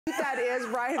That is,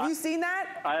 right? Have you seen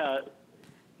that?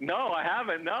 No, I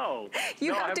haven't, no.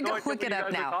 You have to go look it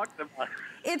up now.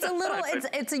 It's a little,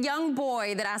 it's a young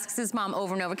boy that asks his mom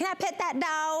over and over, can I pet that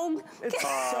dog? It's so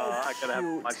I gotta have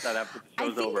to watch that after the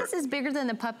show's over. I think this is bigger than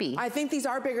the puppy. I think these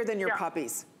are bigger than your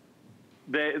puppies.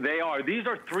 They are. These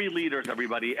are 3 liters,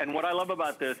 everybody. And what I love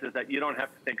about this is that you don't have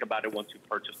to think about it once you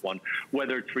purchase one.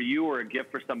 Whether it's for you or a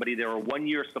gift for somebody, there are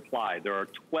 1-year supply. There are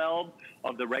 12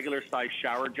 of the regular size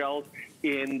shower gels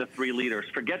in the 3 liters.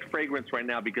 Forget fragrance right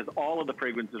now because all of the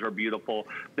fragrances are beautiful.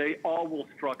 They all will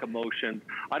struck emotions.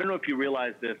 I don't know if you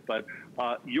realize this, but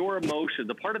your emotion,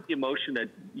 the part of the emotion that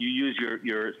you use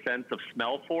your sense of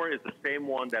smell for is the same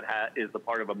one that is the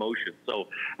part of emotion. So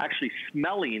actually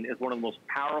smelling is one of the most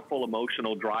powerful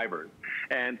emotional drivers.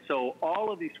 And so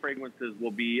all of these fragrances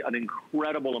will be an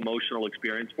incredible emotional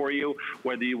experience for you,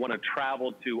 whether you want to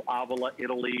travel to Avila,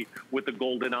 Italy with the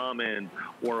golden almond,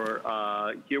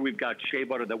 or here we've got shea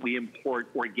butter that we import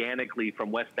organically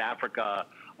from West Africa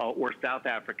or South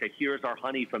Africa. Here's our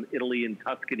honey from Italy and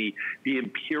Tuscany, the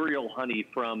imperial honey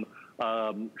from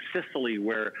Sicily,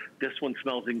 where this one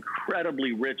smells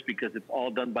incredibly rich because it's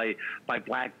all done by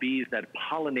black bees that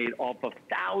pollinate off of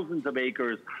thousands of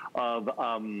acres of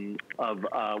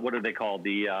what are they called?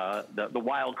 The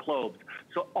wild cloves.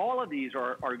 So all of these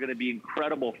are going to be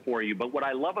incredible for you. But what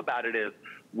I love about it is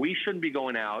we shouldn't be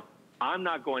going out. I'm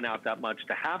not going out that much.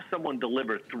 To have someone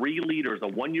deliver 3 liters, a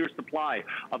 1-year supply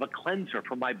of a cleanser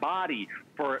for my body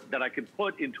that I can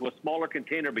put into a smaller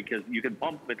container because you can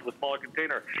pump it into a smaller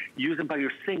container, use them by your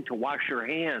sink to wash your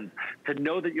hands, to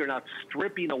know that you're not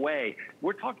stripping away.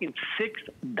 We're talking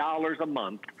 $6 a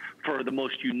month for the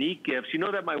most unique gifts. You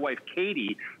know that my wife,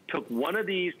 Katie, took one of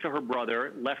these to her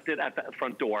brother, left it at the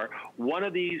front door, one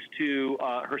of these to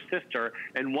her sister,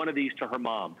 and one of these to her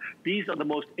mom. These are the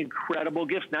most incredible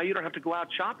gifts. Now you don't have to go out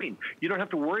shopping. You don't have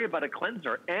to worry about a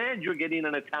cleanser, and you're getting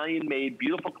an Italian-made,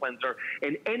 beautiful cleanser.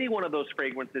 And any one of those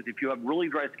fragrances, if you have really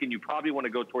dry skin, you probably want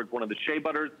to go towards one of the shea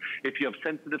butters. If you have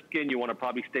sensitive skin, you want to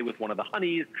probably stay with one of the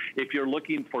honeys. If you're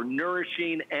looking for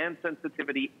nourishing and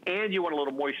sensitivity, and you want a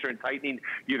little moisture and tightening,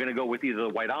 you're going to go with either the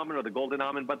white almond or the golden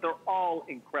almond, but they're all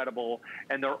incredible,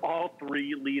 and they're all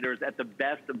 3 liters at the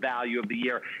best value of the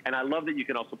year. And I love that you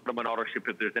can also put them on auto ship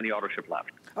if there's any auto ship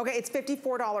left. Okay, it's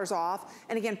 $54 off.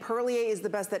 And again, Perlier is the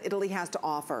best that Italy has to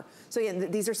offer. So again,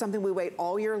 these are something we wait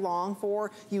all year long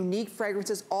for. Unique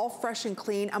fragrances, all fresh and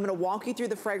clean. I'm gonna walk you through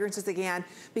the fragrances again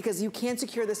because you can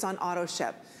secure this on auto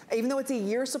ship. Even though it's a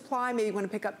year supply, maybe you wanna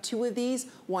pick up 2 of these,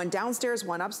 one downstairs,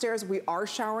 one upstairs. We are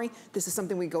showering. This is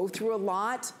something we go through a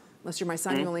lot. Unless you're my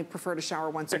son, you only prefer to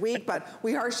shower once a week, but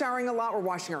we are showering a lot. We're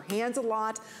washing our hands a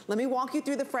lot. Let me walk you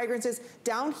through the fragrances.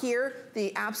 Down here,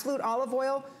 the Absolute Olive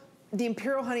Oil. The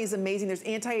Imperial Honey is amazing. There's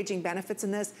anti-aging benefits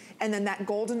in this. And then that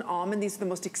Golden Almond, these are the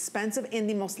most expensive and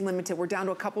the most limited. We're down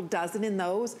to a couple dozen in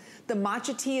those. The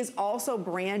Matcha Tea is also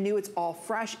brand new. It's all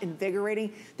fresh,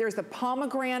 invigorating. There's the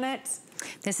Pomegranate.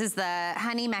 This is the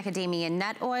Honey Macadamia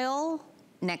Nut Oil.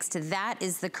 Next to that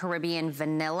is the Caribbean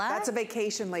Vanilla. That's a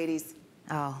vacation, ladies.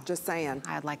 Oh. Just saying.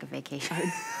 I'd like a vacation.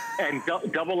 And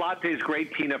double latte is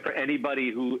great, Tina, for anybody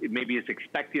who maybe is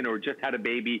expecting or just had a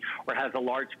baby or has a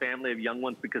large family of young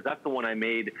ones, because that's the one I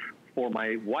made for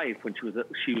my wife when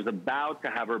she was about to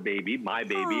have her baby, my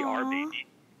baby, Aww. Our baby,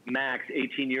 Max,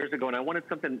 18 years ago. And I wanted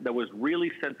something that was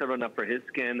really sensitive enough for his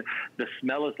skin. The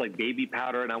smell is like baby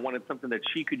powder, and I wanted something that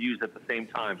she could use at the same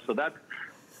time. So that's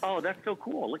so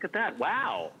cool. Look at that.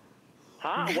 Wow.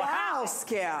 Huh? Wow,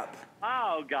 Skip.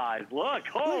 Oh, guys, look.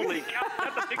 Holy cow.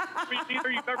 That's the biggest 3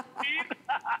 liter you've ever seen.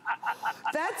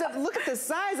 Look at the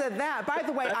size of that. By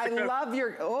the way, I love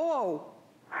your, whoa.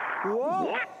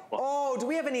 Oh, do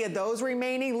we have any of those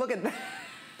remaining? Look at that.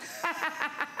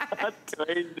 That's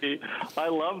crazy. I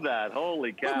love that.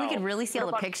 Holy cow. Look, we can really see all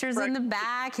the pictures in the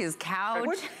back, his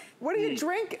couch. What do you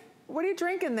drink? What are you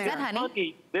drinking there? Is that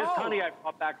honey? This honey I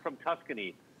brought back from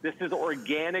Tuscany. This is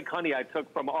organic honey I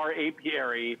took from our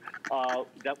apiary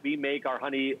that we make our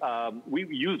honey. We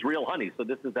use real honey, so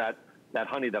this is that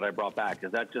honey that I brought back.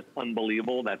 Is that just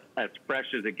unbelievable? That's as fresh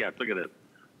as it gets. Look at this.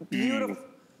 Beautiful.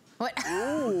 What?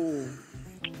 Ooh.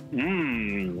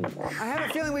 I have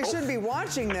a feeling we shouldn't be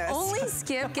watching this. Only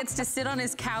Skip gets to sit on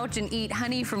his couch and eat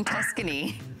honey from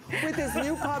Tuscany. With his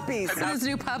new puppies. With his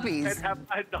new puppies. And have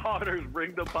my daughters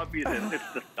bring the puppies in.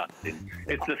 It's disgusting.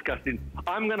 It's disgusting.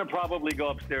 I'm going to probably go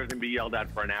upstairs and be yelled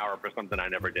at for an hour for something I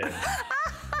never did.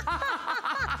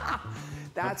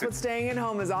 That's what staying at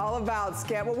home is all about,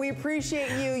 Skip. Well, we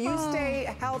appreciate you. You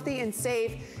stay healthy and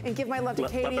safe. And give my love to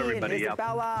Katie and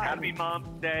Isabella. Yeah. Happy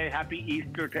Mom's Day. Happy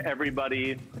Easter to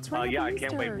everybody. That's right. Yeah, I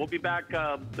can't wait. We'll be back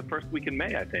the first week in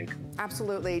May, I think.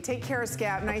 Absolutely. Take care,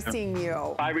 Skip. Nice seeing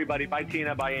you. Bye, everybody. Bye,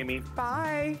 Tina. Bye, Amy.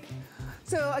 Bye.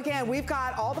 So again, we've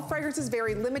got all the fragrances,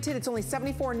 very limited. It's only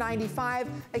 $74.95.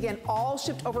 Again, all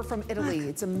shipped over from Italy.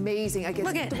 It's amazing.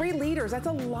 Again, 3 liters. That's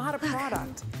a lot of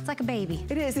product. It's like a baby.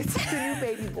 It is. It's like a new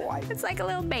baby boy. It's like a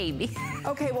little baby.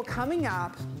 Okay, well, coming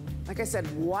up, like I said,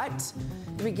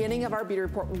 the beginning of our beauty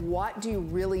report, what do you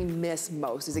really miss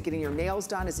most? Is it getting your nails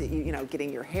done? Is it, you know,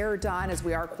 getting your hair done as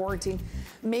we are quarantined?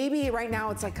 Maybe right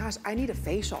now it's like, gosh, I need a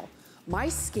facial. My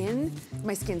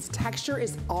skin's texture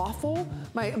is awful.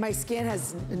 My skin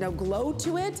has no glow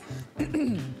to it.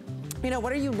 You know,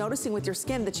 what are you noticing with your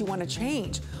skin that you want to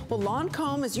change? Well,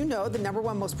 Lancôme, as you know, the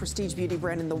 #1 most prestige beauty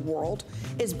brand in the world,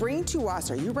 is bringing to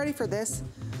us, are you ready for this?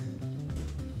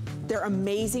 Their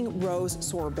amazing Rose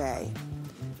Sorbet.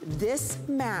 This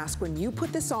mask, when you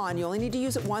put this on, you only need to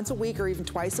use it once a week or even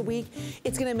twice a week.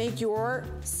 It's gonna make your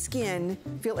skin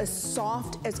feel as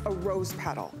soft as a rose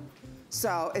petal.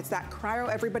 So it's that cryo,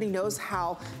 everybody knows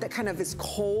how that kind of is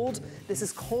cold. This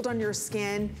is cold on your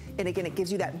skin. And again, it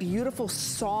gives you that beautiful,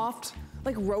 soft,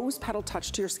 like rose petal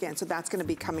touch to your skin. So that's gonna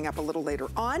be coming up a little later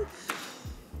on.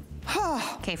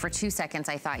 Okay, for 2 seconds,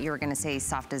 I thought you were gonna say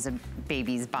soft as a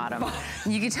baby's bottom.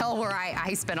 You can tell where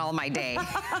I spent all my day.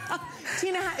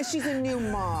 Tina, she's a new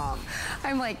mom.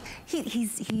 I'm like,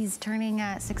 he's turning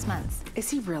 6 months. Is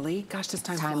he really? Gosh, this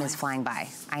time is flying by,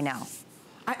 I know.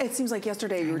 It seems like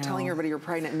yesterday you were telling everybody you're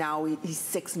pregnant. Now he's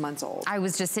 6 months old. I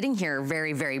was just sitting here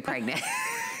very, very pregnant.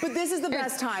 But this is the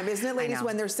best time, isn't it, ladies,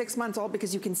 when they're 6 months old,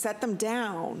 because you can set them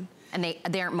down. And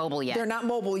they aren't mobile yet. They're not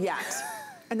mobile yet.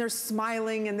 And they're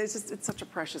smiling, and it's such a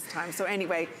precious time. So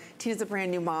anyway, Tina's a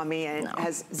brand new mommy and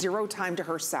has 0 time to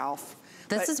herself.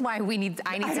 This is why I need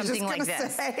something like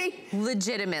this.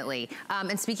 Legitimately.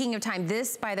 And speaking of time,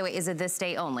 this, by the way, is a this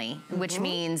day only, which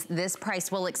means this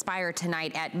price will expire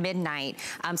tonight at midnight.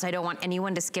 So I don't want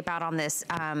anyone to skip out on this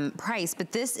price.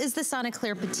 But this is the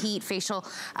Soniclear Petite Facial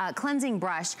Cleansing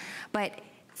Brush. But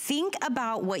think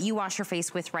about what you wash your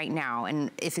face with right now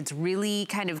and if it's really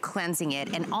kind of cleansing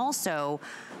it. And also,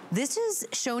 this is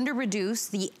shown to reduce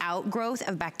the outgrowth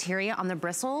of bacteria on the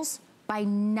bristles by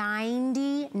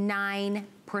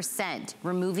 99%,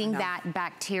 removing that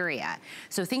bacteria.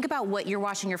 So think about what you're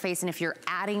washing your face, and if you're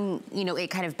adding, you know, it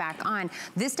kind of back on.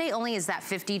 This day only is that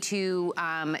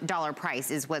 $52 price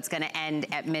is what's gonna end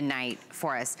at midnight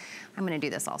for us. I'm gonna do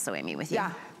this also, Amy, with you.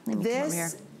 Yeah,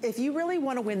 this, if you really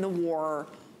wanna win the war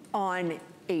on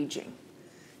aging,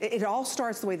 it all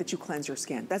starts the way that you cleanse your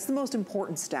skin. That's the most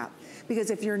important step. Because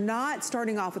if you're not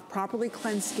starting off with properly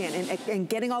cleansed skin and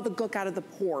getting all the gook out of the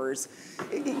pores,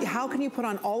 how can you put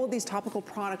on all of these topical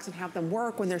products and have them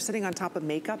work when they're sitting on top of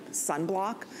makeup,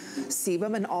 sunblock,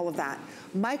 sebum, and all of that?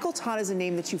 Michael Todd is a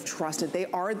name that you've trusted. They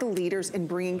are the leaders in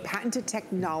bringing patented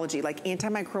technology like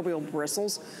antimicrobial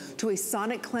bristles to a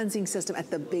sonic cleansing system at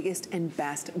the biggest and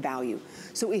best value.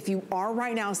 So if you are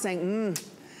right now saying,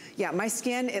 yeah, my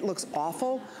skin, it looks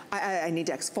awful. I need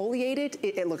to exfoliate it.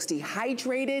 It looks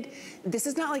dehydrated. This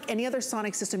is not like any other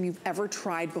sonic system you've ever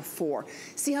tried before.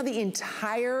 See how the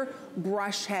entire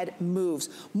brush head moves.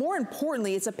 More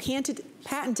importantly, it's a patented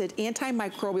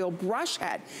antimicrobial brush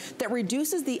head that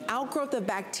reduces the outgrowth of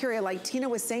bacteria, like Tina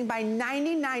was saying, by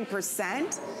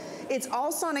 99%. It's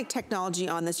all sonic technology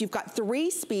on this. You've got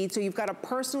 3 speeds, so you've got a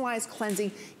personalized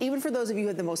cleansing, even for those of you who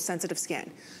have the most sensitive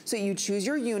skin. So you choose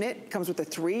your unit, comes with a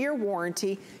 3-year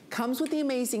warranty, comes with the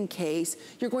amazing case.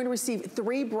 You're going to receive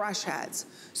 3 brush heads.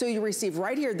 So you receive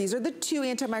right here, these are the 2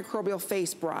 antimicrobial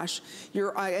face brush.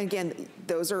 Again,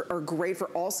 those are great for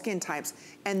all skin types.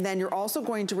 And then you're also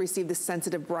going to receive the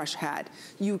sensitive brush head.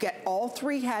 You get all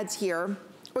 3 heads here.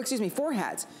 Oh, excuse me, 4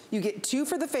 heads. You get 2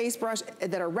 for the face brush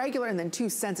that are regular and then 2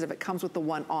 sensitive. It comes with the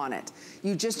 1 on it.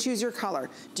 You just choose your color.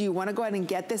 Do you want to go ahead and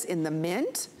get this in the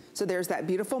mint? So there's that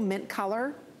beautiful mint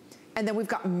color. And then we've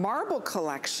got marble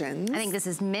collections. I think this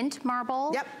is mint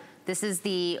marble. Yep. This is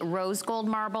the rose gold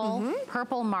marble,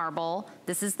 purple marble.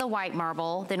 This is the white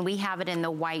marble. Then we have it in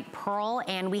the white pearl,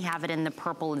 and we have it in the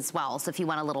purple as well. So if you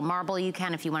want a little marble, you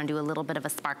can. If you want to do a little bit of a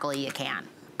sparkle, you can.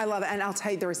 I love it, and I'll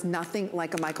tell you, there is nothing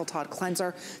like a Michael Todd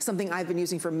cleanser, something I've been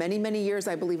using for many, many years.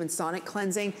 I believe in sonic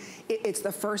cleansing. It's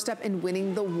the first step in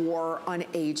winning the war on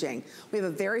aging. We have a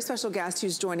very special guest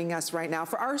who's joining us right now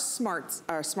for our smart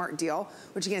deal,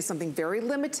 which again is something very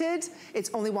limited. It's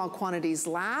only while quantities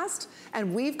last.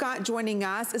 And we've got joining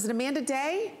us, is it Amanda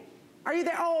Day? Are you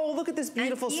there? Oh, look at this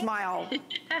beautiful smile.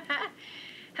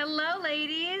 Hello,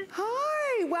 ladies.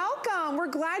 Hi, welcome. We're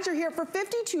glad you're here for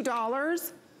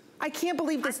 $52. I can't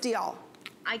believe this deal.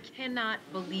 I cannot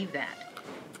believe that.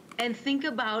 And think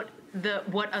about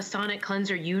what a sonic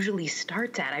cleanser usually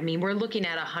starts at. I mean, we're looking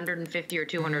at $150 or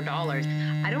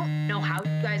 $200. I don't know how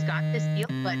you guys got this deal,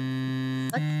 but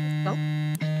let's go.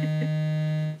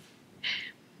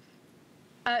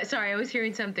 Sorry, I was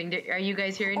hearing something. Are you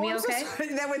guys hearing me okay?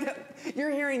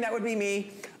 You're hearing, that would be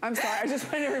me. I'm sorry, I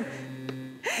just wanted to...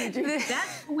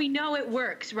 That's we know it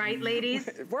works, right, ladies?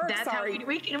 It works. That's sorry. How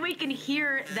we can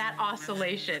hear that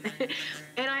oscillation.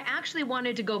 And I actually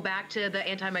wanted to go back to the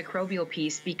antimicrobial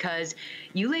piece because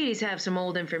you ladies have some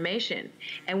old information,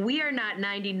 and we are not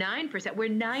 99%. We're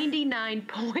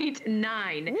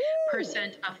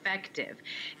 99.9% effective,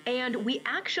 and we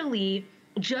actually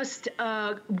just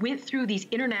went through these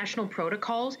international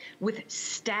protocols with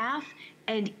staph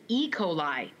and E.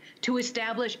 coli to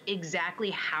establish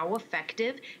exactly how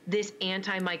effective this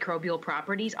antimicrobial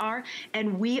properties are,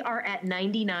 and we are at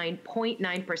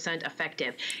 99.9%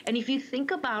 effective. And if you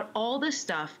think about all the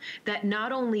stuff that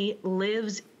not only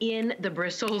lives in the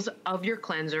bristles of your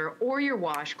cleanser or your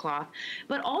washcloth,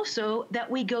 but also that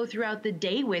we go throughout the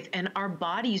day with, and our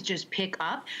bodies just pick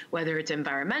up, whether it's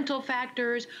environmental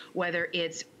factors, whether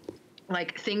it's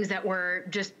like things that were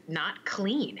just not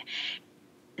clean.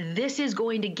 This is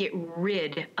going to get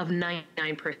rid of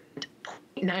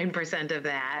 99.9% of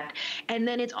that. And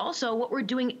then it's also what we're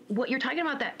doing, what you're talking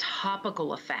about, that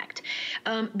topical effect.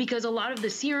 Because a lot of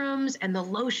the serums and the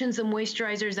lotions and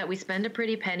moisturizers that we spend a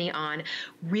pretty penny on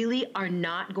really are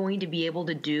not going to be able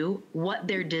to do what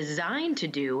they're designed to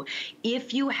do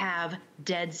if you have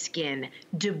dead skin,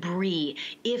 debris,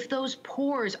 if those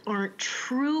pores aren't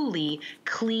truly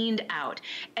cleaned out.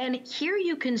 And here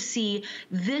you can see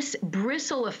this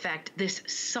bristle effect, this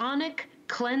sonic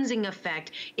cleansing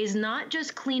effect is not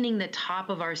just cleaning the top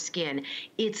of our skin,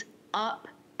 it's up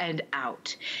and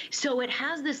out. So it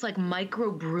has this like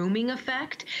micro brooming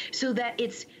effect so that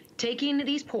it's taking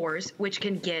these pores, which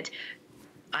can get,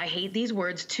 I hate these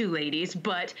words too, ladies,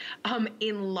 but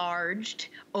enlarged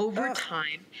over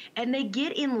time. And they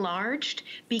get enlarged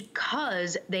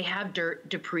because they have dirt,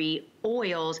 debris,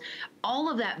 oils,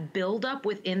 all of that buildup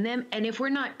within them. And if we're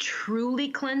not truly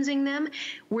cleansing them,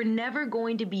 we're never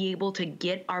going to be able to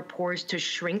get our pores to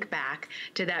shrink back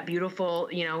to that beautiful,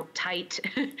 you know, tight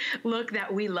look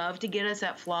that we love to get us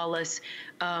that flawless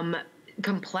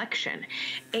complexion.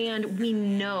 And we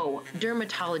know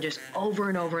dermatologists over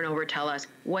and over and over tell us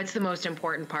what's the most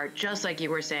important part, just like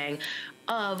you were saying,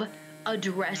 of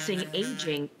addressing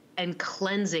aging, and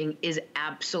cleansing is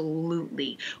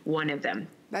absolutely one of them.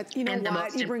 That's, you know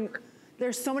what,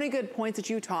 there's so many good points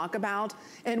that you talk about,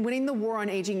 and winning the war on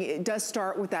aging, it does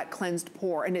start with that cleansed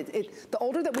pore. And the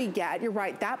older that we get, you're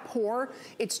right, that pore,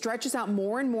 it stretches out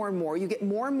more and more and more. You get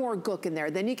more and more gook in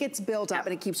there. Then it gets built up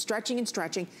and it keeps stretching and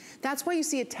stretching. That's why you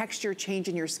see a texture change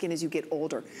in your skin as you get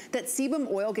older. That sebum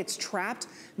oil gets trapped,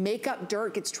 makeup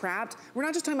dirt gets trapped. We're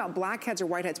not just talking about blackheads or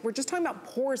whiteheads, we're just talking about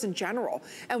pores in general.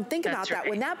 And think about that,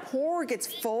 when that pore gets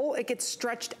full, it gets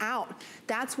stretched out.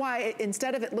 That's why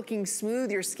instead of it looking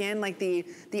smooth, your skin like the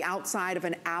outside of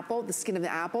an apple, the skin of the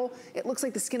apple, it looks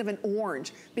like the skin of an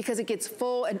orange because it gets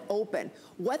full and open.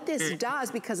 What this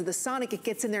does, because of the sonic, it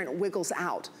gets in there and it wiggles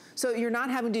out. So you're not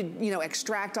having to, you know,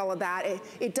 extract all of that.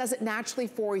 It does it naturally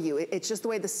for you. It's just the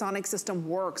way the sonic system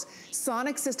works.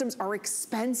 Sonic systems are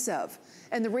expensive.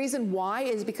 And the reason why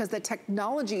is because the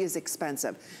technology is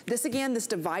expensive. This again, this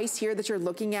device here that you're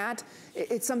looking at,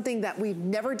 it's something that we've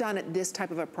never done at this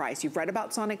type of a price. You've read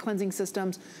about sonic cleansing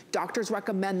systems. Doctors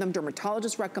recommend them,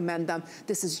 dermatologists recommend them.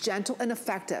 This is gentle and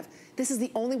effective. This is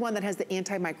the only one that has the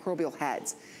antimicrobial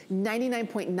heads,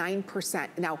 99.9%.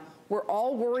 Now, we're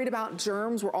all worried about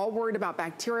germs. We're all worried about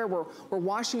bacteria. We're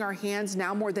washing our hands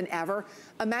now more than ever.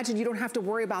 Imagine you don't have to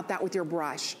worry about that with your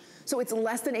brush. So it's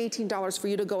less than $18 for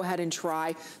you to go ahead and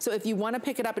try. So if you want to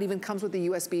pick it up, it even comes with a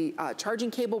USB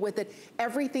charging cable with it.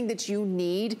 Everything that you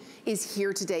need is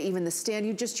here today. Even the stand,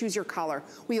 you just choose your color.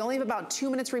 We only have about 2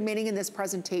 minutes remaining in this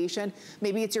presentation.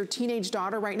 Maybe it's your teenage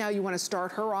daughter right now. You want to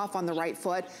start her off on the right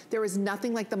foot. There is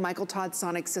nothing like the Michael Todd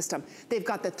Sonic system. They've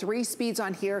got the 3 speeds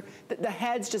on here. The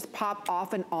heads just pop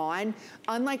off and on.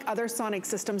 Unlike other Sonic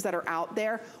systems that are out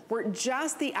there, where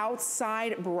just the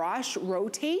outside brush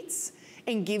rotates,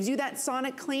 and gives you that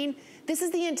sonic clean. This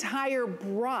is the entire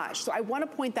brush. So I want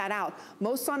to point that out.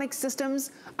 Most sonic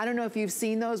systems, I don't know if you've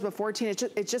seen those before, Tina,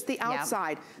 it's just the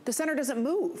outside. Yep. The center doesn't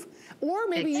move. Or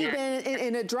maybe you've been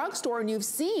in a drugstore and you've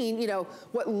seen, you know,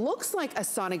 what looks like a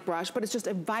sonic brush, but it's just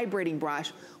a vibrating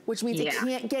brush, which means it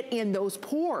can't get in those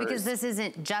pores. Because this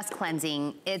isn't just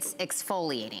cleansing, it's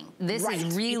exfoliating. This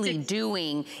is really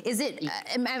doing, is it,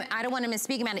 I don't want to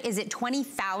misspeak about it, is it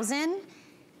 20,000?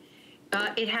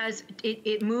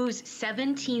 It moves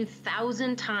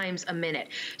 17,000 times a minute.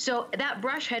 So that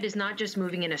brush head is not just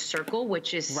moving in a circle,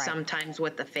 which is sometimes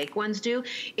what the fake ones do.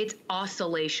 It's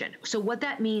oscillation. So what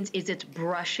that means is it's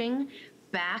brushing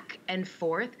back and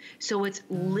forth, so it's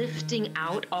lifting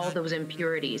out all those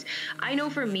impurities. I know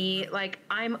for me, like,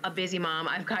 I'm a busy mom.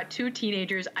 I've got 2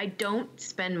 teenagers. I don't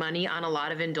spend money on a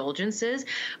lot of indulgences,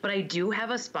 but I do have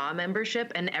a spa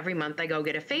membership, and every month I go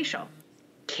get a facial.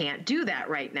 Can't do that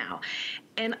right now.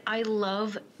 And I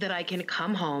love that I can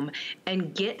come home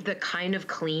and get the kind of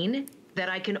clean that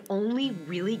I can only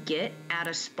really get at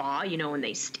a spa, you know, when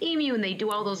they steam you and they do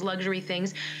all those luxury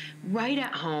things. Right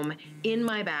at home, in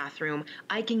my bathroom,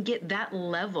 I can get that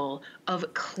level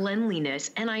of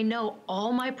cleanliness, and I know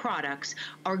all my products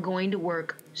are going to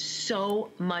work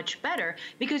so much better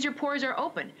because your pores are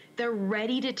open. They're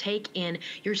ready to take in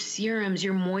your serums,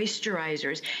 your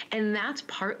moisturizers, and that's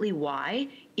partly why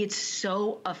it's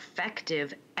so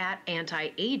effective at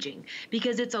anti-aging,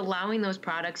 because it's allowing those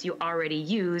products you already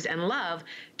use and love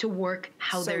to work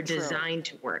how they're designed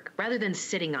to work, rather than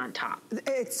sitting on top.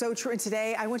 It's so true. And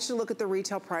today, I want you to look at the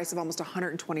retail price of almost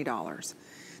 $120.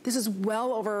 This is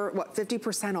well over, what,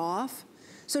 50% off?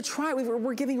 So try it.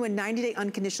 We're giving you a 90-day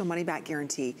unconditional money-back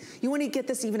guarantee. You want to get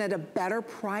this even at a better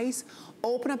price?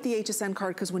 Open up the HSN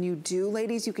card, because when you do,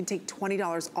 ladies, you can take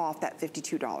 $20 off that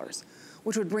 $52.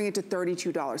 Which would bring it to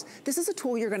 $32. This is a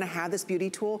tool you're gonna have, this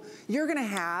beauty tool, you're gonna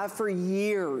have for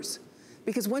years.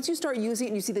 Because once you start using it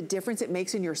and you see the difference it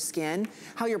makes in your skin,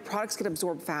 how your products get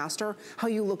absorbed faster, how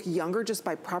you look younger just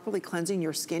by properly cleansing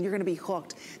your skin, you're gonna be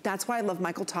hooked. That's why I love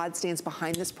Michael Todd stands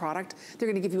behind this product. They're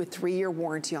gonna give you a 3-year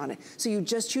warranty on it. So you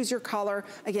just choose your color.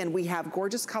 Again, we have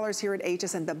gorgeous colors here at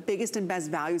HSN, the biggest and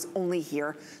best values only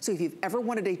here. So if you've ever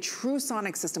wanted a true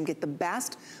sonic system, get the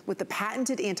best with the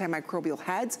patented antimicrobial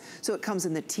heads. So it comes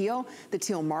in the teal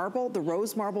marble, the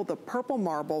rose marble, the purple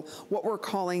marble, what we're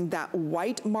calling that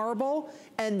white marble,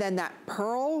 and then that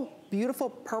pearl, beautiful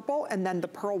purple, and then the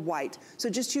pearl white. So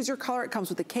just choose your color. It comes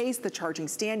with the case, the charging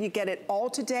stand. You get it all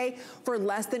today for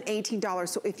less than $18.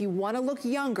 So if you want to look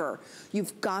younger,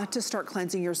 you've got to start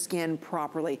cleansing your skin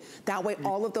properly. That way,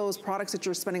 all of those products that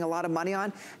you're spending a lot of money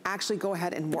on actually go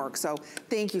ahead and work. So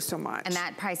thank you so much. And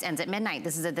that price ends at midnight.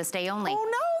 This is a this day only. Oh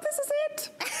no, this is it.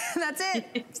 That's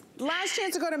it. Last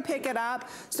chance to go ahead and pick it up.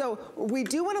 So we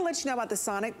do want to let you know about the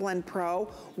Sonic Blend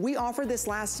Pro. We offered this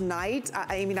last night.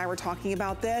 Amy and I were talking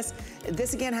about this.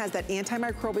 This again has that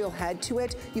antimicrobial head to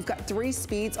it. You've got 3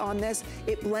 speeds on this.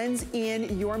 It blends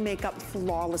in your makeup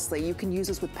flawlessly. You can use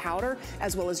this with powder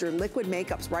as well as your liquid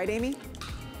makeups, right, Amy?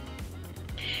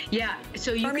 Yeah,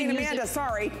 so you can use Amanda,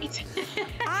 sorry.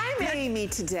 I'm Amy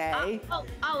today.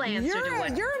 I'll answer to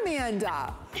what. You're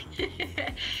Amanda.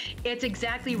 It's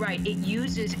exactly right. It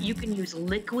uses, you can use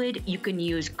liquid, you can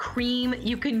use cream,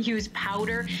 you can use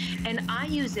powder, and I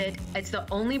use it, it's the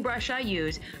only brush I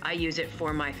use. I use it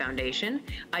for my foundation,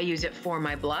 I use it for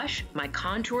my blush, my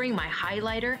contouring, my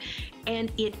highlighter,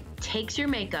 and it takes your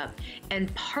makeup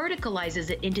and particleizes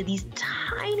it into these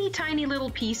tiny, tiny little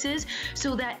pieces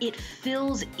so that it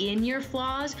fills in your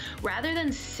flaws rather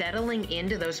than settling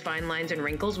into those fine lines and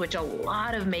wrinkles, which a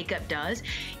lot of makeup does.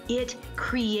 It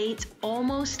creates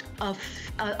almost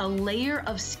a layer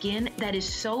of skin that is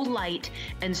so light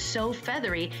and so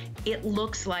feathery, it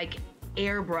looks like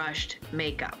airbrushed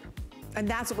makeup. And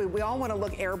that's what we all want to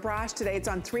look airbrushed. Today it's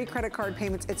on 3 credit card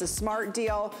payments. It's a smart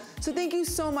deal. So thank you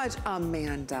so much,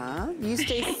 Amanda. You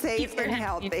stay safe and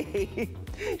healthy.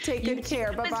 Take good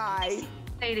care. Bye-bye.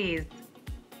 Ladies.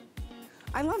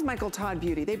 I love Michael Todd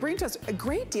Beauty. They bring to us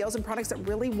great deals and products that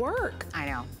really work. I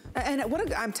know. And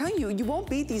I'm telling you, you won't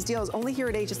beat these deals. Only here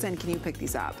at HSN can you pick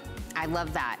these up. I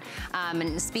love that.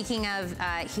 And speaking of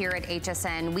here at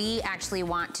HSN, we actually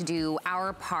want to do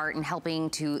our part in helping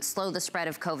to slow the spread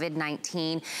of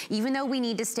COVID-19. Even though we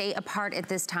need to stay apart at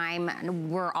this time,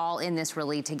 we're all in this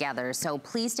really together. So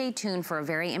please stay tuned for a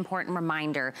very important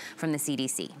reminder from the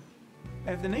CDC.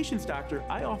 As the nation's doctor,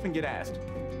 I often get asked,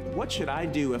 what should I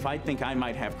do if I think I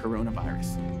might have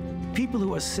coronavirus? People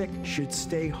who are sick should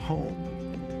stay home.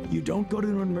 You don't go to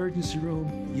an emergency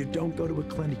room, you don't go to a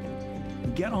clinic.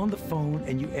 You get on the phone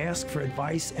and you ask for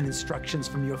advice and instructions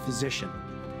from your physician.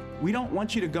 We don't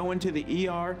want you to go into the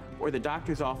ER or the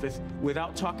doctor's office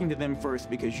without talking to them first,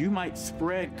 because you might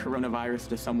spread coronavirus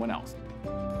to someone else.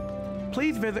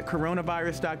 Please visit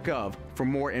coronavirus.gov for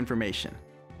more information.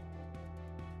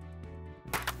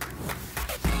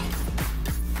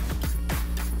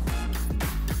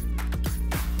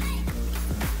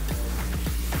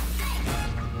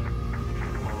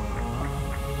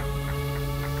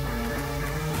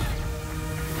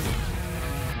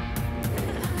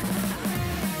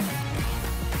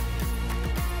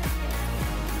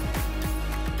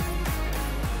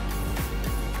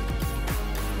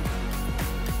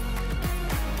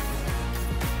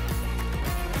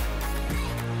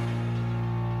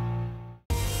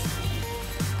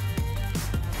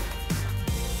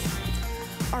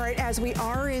 As we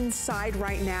are inside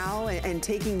right now and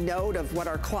taking note of what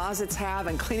our closets have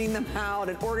and cleaning them out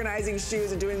and organizing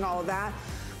shoes and doing all of that,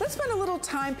 let's spend a little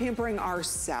time pampering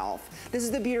ourselves. This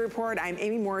is the Beauty Report. I'm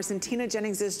Amy Morrison. Tina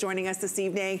Jennings is joining us this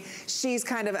evening. She's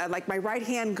kind of like my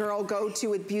right-hand girl go-to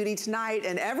with beauty tonight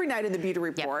and every night in the Beauty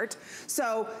Report. Yep.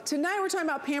 So tonight we're talking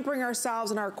about pampering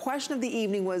ourselves, and our question of the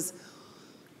evening was,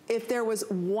 if there was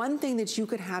one thing that you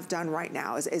could have done right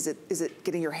now, is it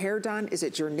getting your hair done? Is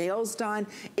it your nails done?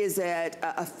 Is it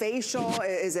a facial?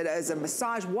 Is it a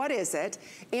massage? What is it?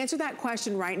 Answer that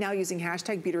question right now using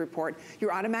hashtag Beauty Report.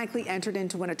 You're automatically entered in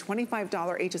to win a $25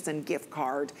 HSN gift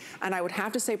card. And I would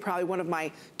have to say probably one of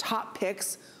my top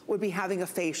picks would be having a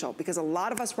facial, because a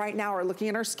lot of us right now are looking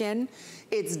at our skin.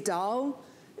 It's dull.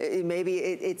 Maybe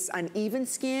it's uneven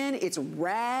skin, it's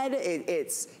red,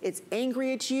 it's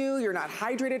angry at you, you're not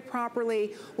hydrated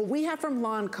properly. Well, we have from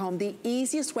Lancome the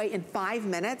easiest way in 5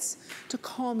 minutes to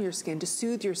calm your skin, to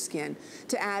soothe your skin,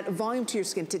 to add volume to your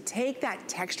skin, to take that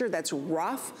texture that's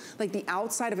rough, like the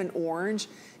outside of an orange,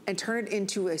 and turn it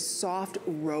into a soft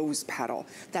rose petal.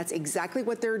 That's exactly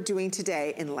what they're doing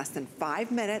today in less than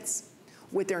 5 minutes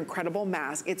with their incredible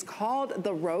mask. It's called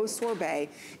the Rose Sorbet.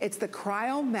 It's the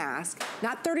cryo mask,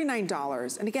 not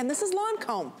 $39. And again, this is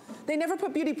Lancome. They never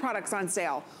put beauty products on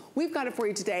sale. We've got it for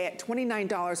you today at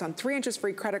 $29 on 3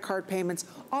 interest-free credit card payments.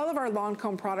 All of our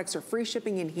Lancome products are free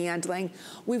shipping and handling.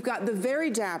 We've got the very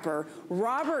dapper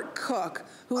Robert Cook,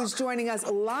 who is joining us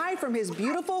live from his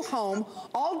beautiful home,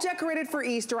 all decorated for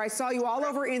Easter. I saw you all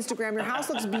over Instagram. Your house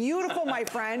looks beautiful, my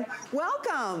friend.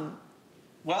 Welcome.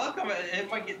 Welcome.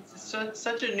 It's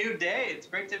such a new day. It's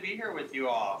great to be here with you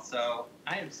all. So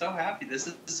I am so happy. This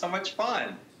is so much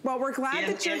fun. Well, we're glad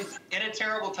that you're in a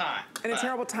terrible time. In a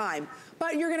terrible time.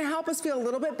 But you're going to help us feel a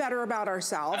little bit better about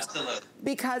ourselves. Absolutely.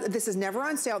 Because this is never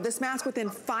on sale. This mask within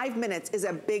 5 minutes is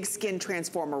a big skin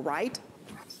transformer, right?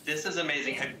 This is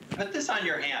amazing. Put this on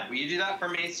your hand. Will you do that for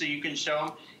me so you can show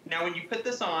them? Now, when you put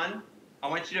this on, I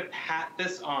want you to pat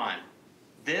this on.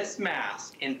 This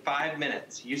mask in 5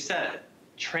 minutes, you said it,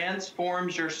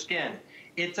 transforms your skin.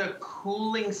 It's a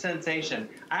cooling sensation.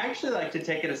 I actually like to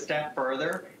take it a step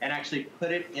further and actually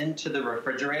put it into the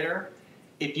refrigerator.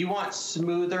 If you want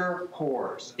smoother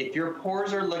pores, if your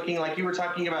pores are looking like you were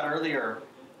talking about earlier,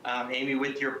 Amy,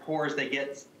 with your pores,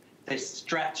 they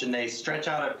stretch and they stretch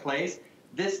out of place.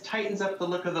 This tightens up the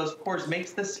look of those pores,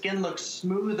 makes the skin look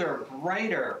smoother,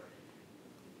 brighter,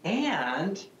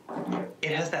 and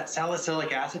it has that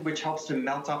salicylic acid, which helps to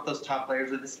melt off those top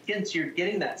layers of the skin. So you're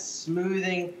getting that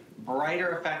smoothing,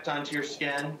 brighter effect onto your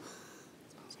skin,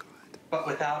 but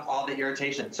without all the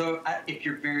irritation. So if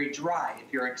you're very dry,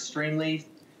 if you're extremely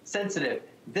sensitive,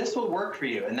 this will work for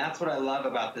you. And that's what I love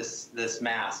about this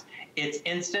mask. It's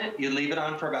instant. You leave it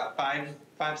on for about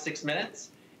 5-6 minutes,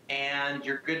 and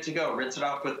you're good to go. Rinse it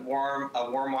off with a warm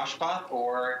washcloth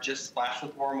or just splash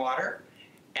with warm water,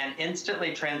 and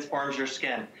instantly transforms your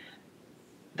skin.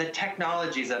 The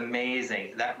technology is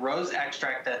amazing. That rose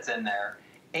extract that's in there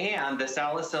and the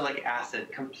salicylic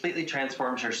acid completely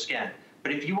transforms your skin.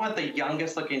 But if you want the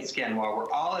youngest looking skin while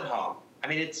we're all at home, I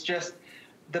mean, it's just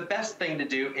the best thing to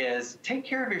do is take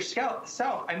care of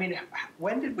yourself. I mean,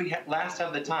 when did we last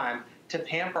have the time to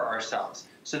pamper ourselves?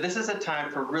 So this is a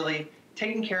time for really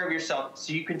taking care of yourself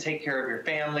so you can take care of your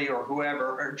family or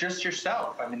whoever, or just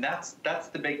yourself. I mean, that's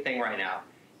the big thing right now.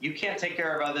 You can't take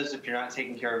care of others if you're not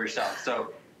taking care of yourself.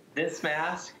 So this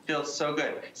mask feels so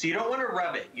good. So you don't want to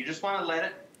rub it. You just want to let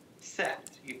it set.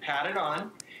 You pat it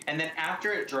on, and then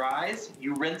after it dries,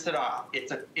 you rinse it off.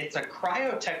 It's a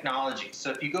cryo technology. So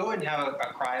if you go and have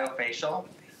a cryo facial,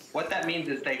 what that means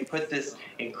is they put this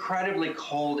incredibly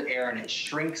cold air and it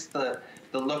shrinks the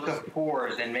look of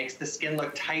pores and makes the skin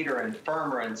look tighter and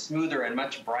firmer and smoother and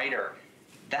much brighter.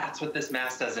 That's what this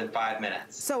mask does in 5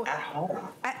 minutes. So at home.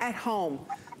 At home.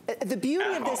 The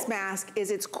beauty of this mask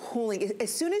is it's cooling.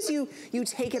 As soon as you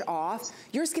take it off,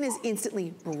 your skin is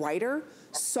instantly brighter,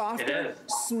 softer,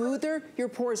 smoother. Your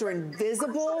pores are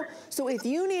invisible. So if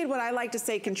you need what I like to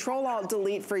say,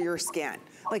 Control-Alt-Delete for your skin.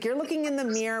 Like you're looking in the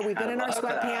mirror, we've been in our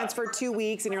sweatpants for 2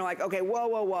 weeks, and you're like, okay, whoa,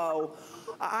 whoa, whoa.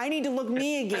 I need to look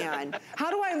me again.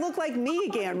 How do I look like me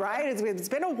again, right? It's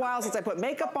been a while since I put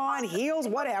makeup on, heels,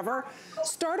 whatever.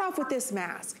 Start off with this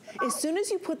mask. As soon as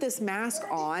you put this mask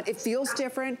on, it feels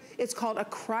different. It's called a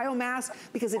cryo mask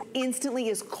because it instantly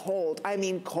is cold. I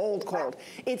mean cold, cold.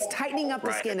 It's tightening up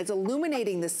the skin. It's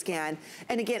illuminating the skin.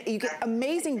 And again, you get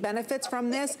amazing benefits from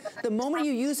this the moment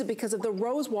you use it because of the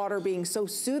rose water being so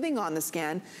soothing on the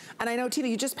skin. And I know, Tina,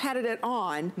 you just patted it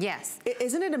on. Yes.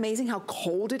 Isn't it amazing how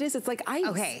cold it is? It's like ice.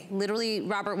 Okay, literally,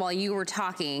 Robert, while you were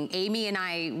talking, Amy and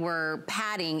I were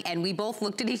patting, and we both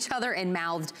looked at each other and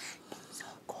mouthed, "It's so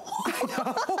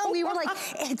cold." We were like,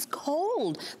 it's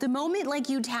cold. The moment like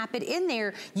you tap it in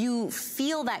there, you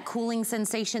feel that cooling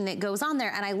sensation that goes on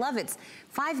there, and I love it. It's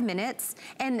 5 minutes,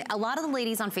 and a lot of the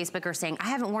ladies on Facebook are saying, I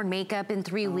haven't worn makeup in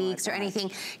 3 weeks or anything.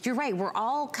 You're right, we're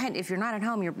all kind of, if you're not at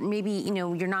home, you're maybe, you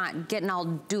know, you're not getting all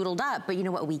doodled up, but you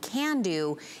know what we can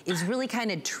do is really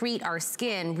kind of treat our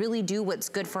skin, really do what's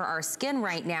good for our skin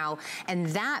right now, and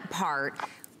that part,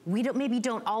 we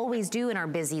don't always do in our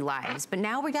busy lives, but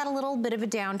now we got a little bit of a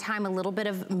downtime, a little bit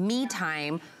of me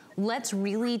time. Let's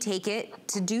really take it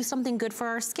to do something good for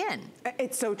our skin.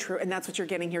 It's so true, and that's what you're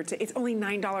getting here today. It's only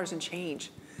 $9 and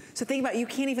change. So think about it, you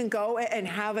can't even go and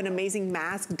have an amazing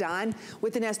mask done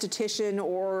with an esthetician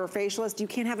or facialist. You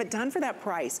can't have it done for that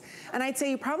price. And I'd say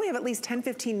you probably have at least 10,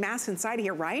 15 masks inside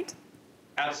here, right?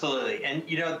 Absolutely. And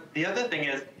you know, the other thing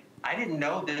is, I didn't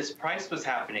know this price was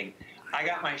happening. I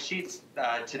got my sheets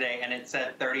today and it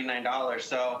said $39.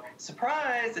 So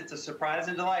surprise, it's a surprise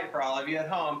and delight for all of you at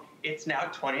home. It's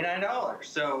now $29.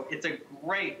 So it's a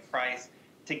great price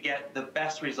to get the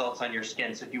best results on your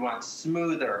skin. So if you want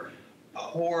smoother,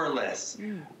 poreless,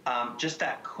 just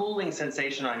that cooling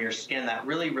sensation on your skin, that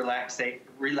really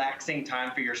relaxing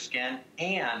time for your skin,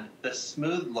 and the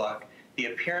smooth look, the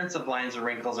appearance of lines or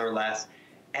wrinkles are less,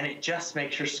 and it just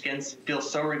makes your skin feel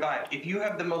so revived. If you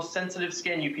have the most sensitive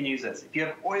skin, you can use this. If you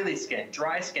have oily skin,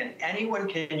 dry skin, anyone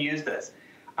can use this.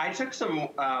 I took some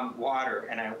water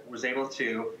and I was able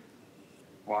to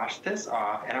wash this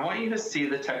off, and I want you to see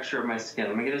the texture of my skin.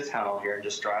 Let me get a towel here and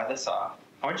just dry this off.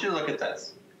 I want you to look at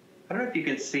this. I don't know if you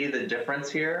can see the difference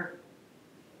here.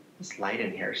 This light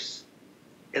in here,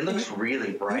 it looks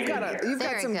really bright in here. You've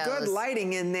got some good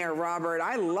lighting in there, Robert.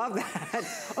 I love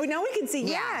that. Oh, now we can see,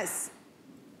 yes.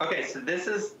 Okay, so this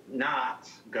is not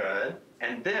good.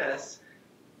 And this,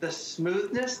 the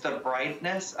smoothness, the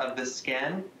brightness of the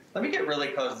skin. Let me get really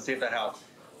close and see if that helps.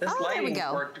 This lighting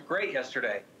worked great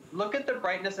yesterday. Look at the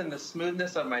brightness and the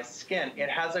smoothness of my skin. It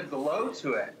has a glow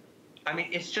to it. I mean,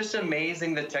 it's just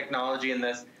amazing, the technology in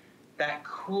this. That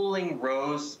cooling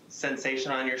rose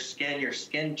sensation on your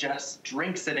skin just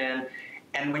drinks it in.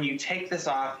 And when you take this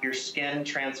off, your skin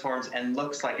transforms and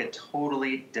looks like a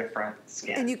totally different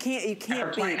skin. And you can't beat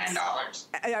 $29.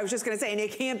 I was just going to say, and you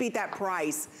can't beat that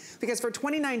price, because for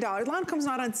 $29, Lancome's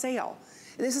not on sale.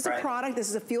 This is a product, this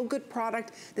is a feel-good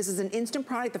product, this is an instant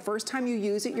product. The first time you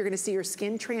use it, you're gonna see your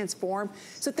skin transform.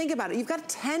 So think about it, you've got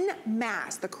 10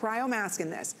 masks, the cryo mask in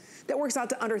this, that works out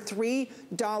to under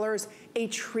 $3 a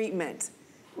treatment.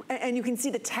 And you can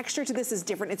see the texture to this is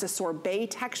different. It's a sorbet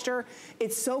texture.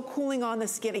 It's so cooling on the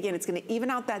skin. Again, it's gonna even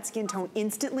out that skin tone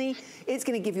instantly. It's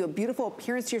gonna give you a beautiful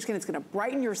appearance to your skin. It's gonna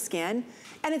brighten your skin.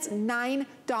 And it's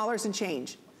 $9 and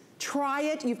change. Try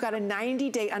it. You've got a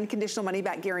 90-day unconditional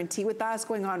money-back guarantee with us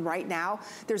going on right now.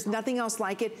 There's nothing else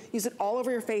like it. Use it all over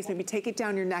your face. Maybe take it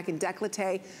down your neck and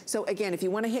décolleté. So again, if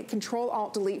you want to hit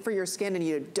Control-Alt-Delete for your skin and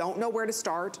you don't know where to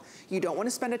start, you don't want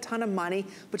to spend a ton of money,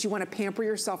 but you want to pamper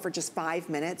yourself for just 5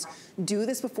 minutes, do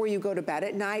this before you go to bed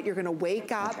at night. You're going to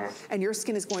wake up and your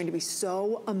skin is going to be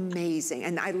so amazing.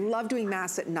 And I love doing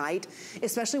masks at night,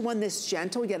 especially one this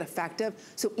gentle yet effective.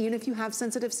 So even if you have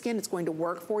sensitive skin, it's going to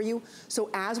work for you.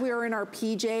 So as we are in our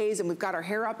PJs and we've got our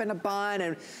hair up in a bun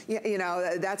and you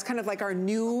know, that's kind of like our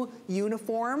new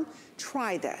uniform,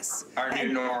 try this. Our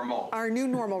new normal. Our new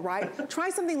normal, right? Try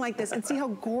something like this and see how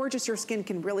gorgeous your skin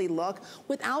can really look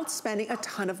without spending a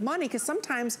ton of money, because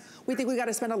sometimes we think we got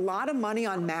to spend a lot of money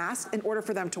on masks in order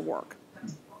for them to work.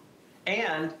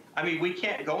 And I mean, we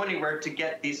can't go anywhere to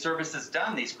get these services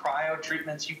done, these cryo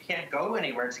treatments. You can't go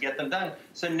anywhere to get them done.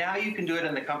 So now you can do it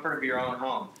in the comfort of your own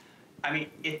home. I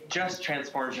mean, it just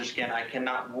transforms your skin. I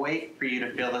cannot wait for you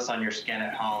to feel this on your skin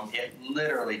at home. It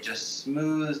literally just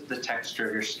smooths the texture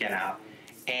of your skin out,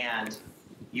 and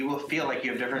you will feel like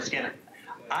you have different skin.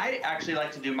 I actually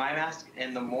like to do my mask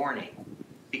in the morning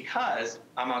because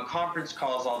I'm on conference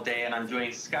calls all day and I'm doing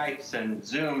Skypes and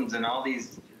Zooms and all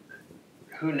these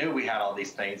who knew we had all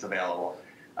these things available?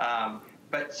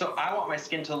 But so I want my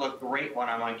skin to look great when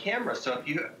I'm on camera. So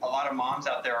if a lot of moms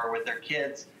out there are with their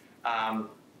kids,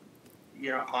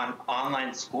 you know, on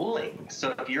online schooling.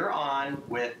 So if you're on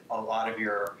with a lot of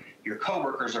your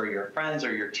coworkers or your friends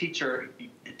or your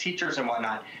teachers and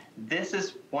whatnot, this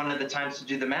is one of the times to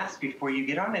do the mask before you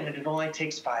get on, and it only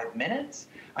takes 5 minutes.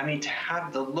 I mean, to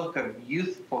have the look of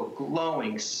youthful,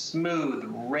 glowing, smooth,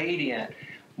 radiant,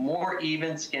 more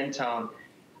even skin tone.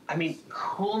 I mean,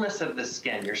 coolness of the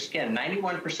skin, your skin,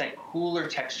 91% cooler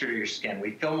texture to your skin.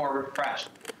 We feel more refreshed.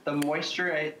 The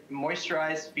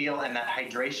moisturized feel and that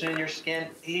hydration in your skin,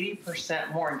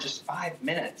 80% more in just 5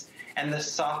 minutes. And the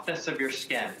softness of your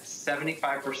skin,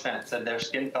 75% said their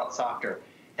skin felt softer.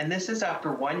 And this is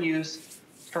after one use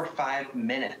for 5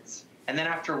 minutes. And then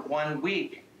after 1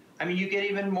 week, I mean, you get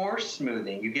even more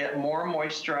smoothing. You get more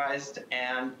moisturized,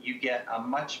 and you get a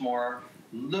much more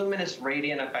luminous,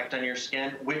 radiant effect on your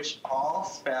skin, which all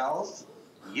spells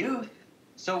youth.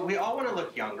 So we all want to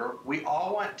look younger. We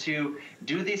all want to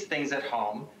do these things at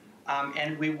home.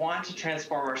 And we want to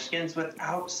transform our skins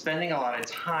without spending a lot of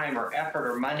time or effort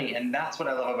or money. And that's what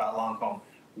I love about Lancome.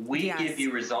 We give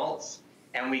you results,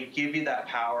 and we give you that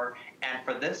power. And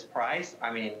for this price,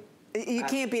 I mean, you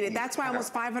can't beat it. That's why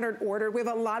almost 500 ordered. We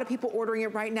have a lot of people ordering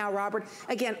it right now, Robert.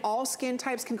 Again, all skin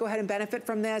types can go ahead and benefit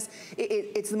from this.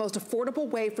 It's the most affordable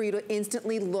way for you to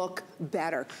instantly look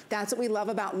better. That's what we love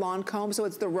about Lancome. So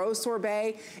it's the Rose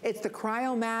Sorbet, it's the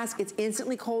Cryo Mask, it's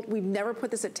instantly cold. We've never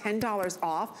put this at $10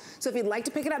 off. So if you'd like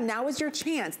to pick it up, now is your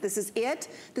chance. This is it.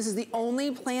 This is the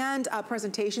only planned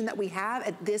presentation that we have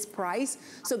at this price.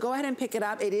 So go ahead and pick it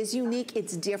up. It is unique,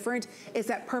 it's different. It's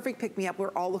that perfect pick-me-up we're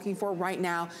all looking for right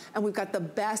now. And we've got the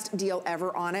best deal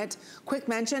ever on it. Quick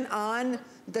mention on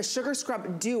the Sugar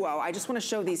Scrub Duo. I just want to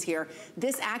show these here.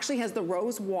 This actually has the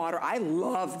rose water. I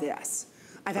love this.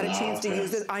 I've had a chance to use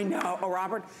this. I know,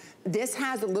 Robert. This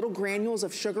has the little granules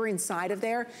of sugar inside of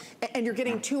there, and you're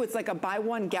getting two. It's like a buy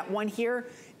one, get one here,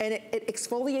 and it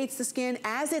exfoliates the skin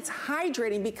as it's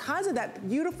hydrating because of that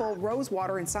beautiful rose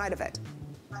water inside of it.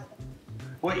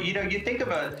 Well, you know, you think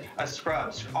about a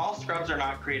scrub. All scrubs are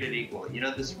not created equal. You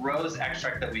know, this rose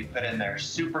extract that we put in there is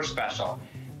super special.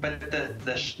 But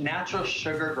the natural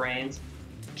sugar grains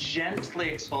gently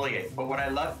exfoliate. But what I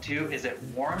love, too, is it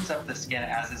warms up the skin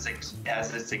as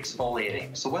it's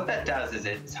exfoliating. So what that does is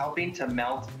it's helping to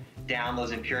melt down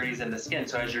those impurities in the skin.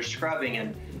 So as you're scrubbing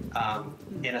and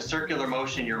in a circular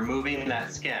motion, you're moving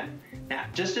that skin. Now,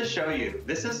 just to show you,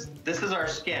 this is our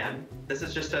skin. This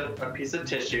is just a piece of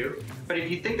tissue. But if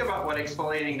you think about what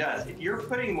exfoliating does, if you're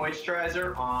putting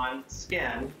moisturizer on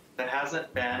skin that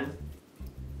hasn't been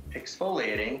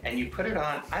exfoliating and you put it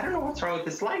on, I don't know what's wrong with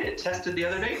this light. It tested the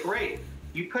other day, great.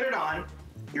 You put it on,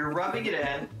 you're rubbing it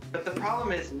in, but the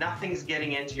problem is nothing's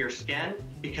getting into your skin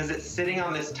because it's sitting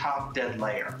on this top dead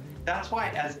layer. That's why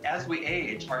as we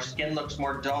age, our skin looks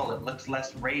more dull, it looks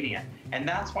less radiant. And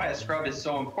that's why a scrub is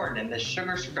so important. And this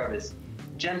sugar scrub is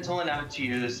gentle enough to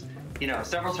use, you know,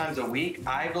 several times a week.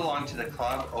 I belong to the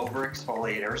club Over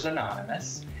Exfoliators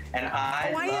Anonymous. And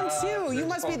I am too. You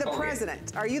must be the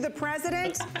president. Are you the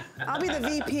president? I'll be the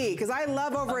VP because I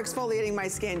love over exfoliating my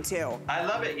skin too. I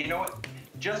love it. You know what?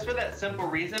 Just for that simple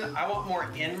reason, I want more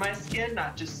in my skin,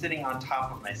 not just sitting on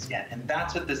top of my skin. And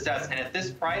that's what this does. And at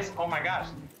this price, oh my gosh,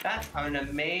 that's an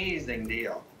amazing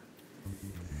deal.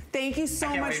 Thank you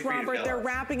so much, Robert. They're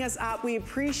wrapping us up. We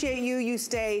appreciate you. You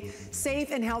stay safe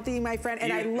and healthy, my friend.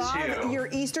 And I love your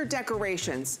Easter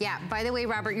decorations. Yeah, by the way,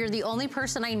 Robert, you're the only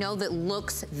person I know that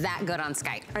looks that good on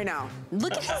Skype. I know.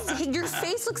 Look at your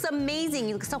face looks amazing.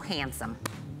 You look so handsome.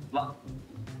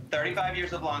 35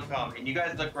 years of Lancome, and you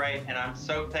guys look great, and I'm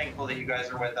so thankful that you guys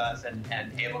are with us and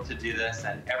able to do this,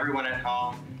 and everyone at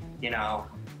home, you know,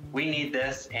 we need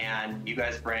this, and you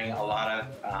guys bring a lot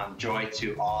of joy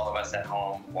to all of us at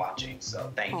home watching,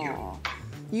 so thank you.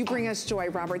 You bring us joy,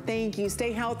 Robert. Thank you.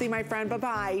 Stay healthy, my friend.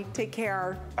 Bye-bye. Take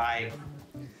care. Bye.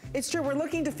 It's true, we're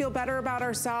looking to feel better about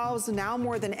ourselves now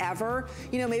more than ever.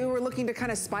 You know, maybe we're looking to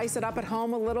kind of spice it up at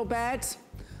home a little bit.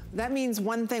 That means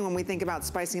one thing when we think about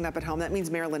spicing it up at home. That means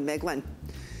Marilyn Miglin.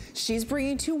 She's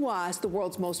bringing to us the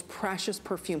world's most precious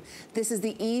perfume. This is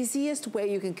the easiest way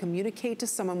you can communicate to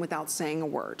someone without saying a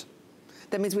word.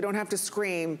 That means we don't have to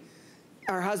scream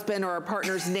our husband or our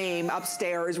partner's name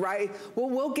upstairs, right? Well,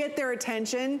 we'll get their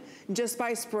attention just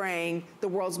by spraying the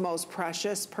world's most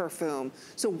precious perfume.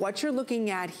 So what you're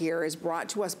looking at here is brought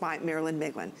to us by Marilyn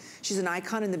Miglin. She's an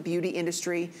icon in the beauty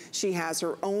industry. She has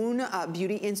her own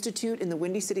beauty institute in the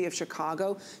Windy City of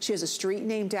Chicago. She has a street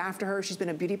named after her. She's been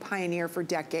a beauty pioneer for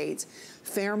decades.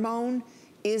 Pheromone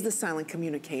is the silent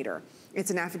communicator. It's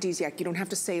an aphrodisiac. You don't have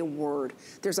to say a word.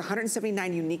 There's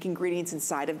 179 unique ingredients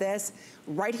inside of this.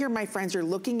 Right here, my friends, you're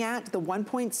looking at the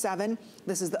 1.7.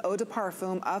 This is the eau de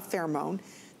parfum of pheromone.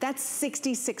 That's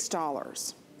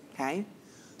 $66, okay?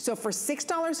 So for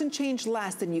 $6 and change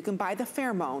less than you can buy the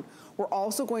pheromone, we're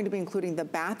also going to be including the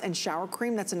bath and shower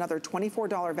cream. That's another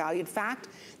 $24 value. In fact,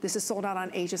 this is sold out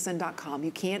on hsn.com.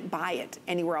 You can't buy it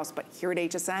anywhere else but here at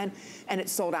HSN, and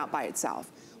it's sold out by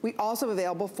itself. We also have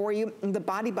available for you the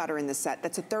body butter in this set.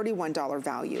 That's a $31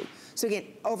 value. So again,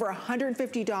 over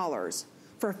 $150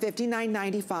 for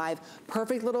 $59.95.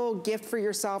 Perfect little gift for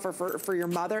yourself or for your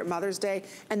mother at Mother's Day.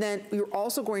 And then you're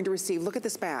also going to receive, look at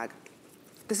this bag.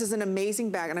 This is an amazing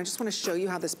bag, and I just want to show you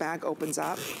how this bag opens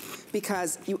up,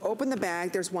 because you open the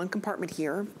bag, there's one compartment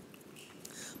here.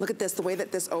 Look at this, the way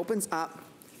that this opens up.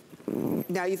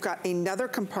 Now you've got another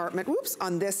compartment, whoops,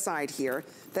 on this side here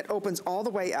that opens all the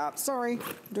way up. Sorry,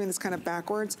 I'm doing this kind of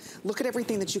backwards. Look at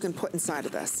everything that you can put inside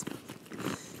of this.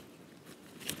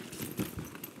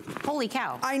 Holy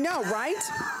cow. I know, right?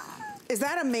 Is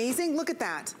that amazing? Look at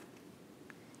that.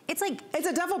 It's like, it's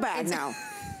a duffel bag now.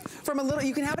 From a little,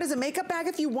 you can have it as a makeup bag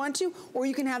if you want to, or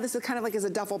you can have this kind of like as a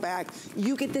duffel bag.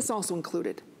 You get this also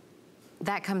included.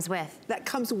 That comes with? That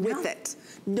comes with it.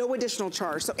 No additional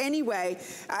charge. So anyway,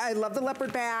 I love the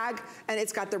leopard bag, and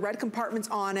it's got the red compartments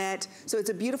on it. So it's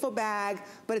a beautiful bag,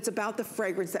 but it's about the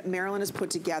fragrance that Marilyn has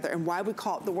put together and why we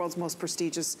call it the world's most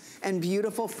prestigious and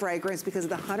beautiful fragrance, because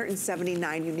of the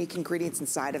 179 unique ingredients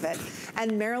inside of it.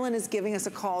 And Marilyn is giving us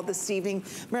a call this evening.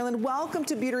 Marilyn, welcome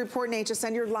to Beauty Report in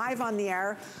HSN. You're live on the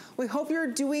air. We hope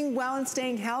you're doing well and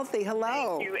staying healthy.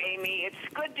 Hello. Thank you, Amy.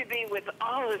 It's good to be with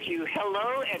all of you.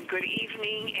 Hello and good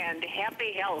evening and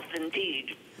happy health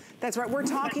indeed. That's right. We're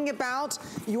talking about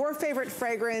your favorite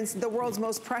fragrance, the world's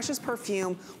most precious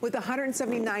perfume with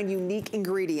 179 unique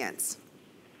ingredients.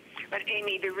 But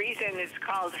Amy, the reason it's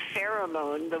called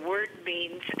pheromone, the word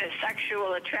means a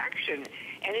sexual attraction.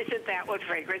 And isn't that what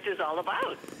fragrance is all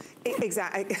about?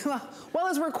 Exactly. Well,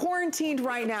 as we're quarantined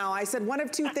right now, I said one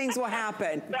of two things will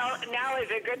happen. Well, now is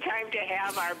a good time to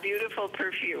have our beautiful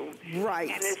perfume. Right.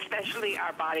 And especially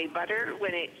our body butter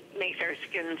when it makes our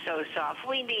skin so soft.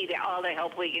 We need all the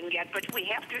help we can get, but we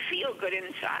have to feel good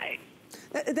inside.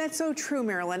 That's so true,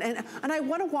 Marilyn. And I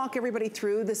want to walk everybody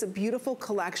through this beautiful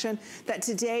collection that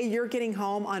today you're getting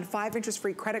home on 5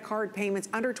 interest-free credit card payments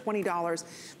under $20.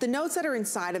 The notes that are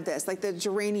inside of this, like the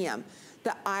geranium,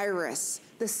 the iris,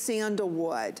 the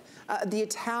sandalwood, the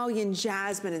Italian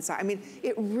jasmine inside. I mean,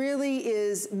 it really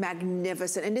is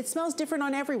magnificent. And it smells different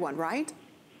on everyone, right?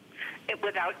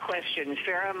 Without question.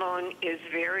 Pheromone is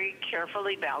very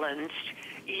carefully balanced.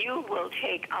 You will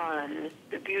take on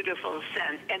the beautiful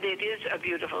scent, and it is a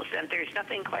beautiful scent. There's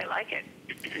nothing quite like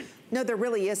it. No, there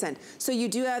really isn't. So you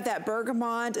do have that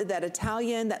bergamot, that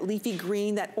Italian, that leafy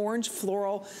green, that orange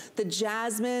floral, the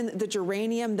jasmine, the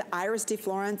geranium, the iris de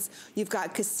Florence. You've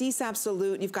got cassis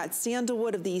absolute. You've got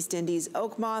sandalwood of the East Indies,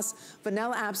 oak moss,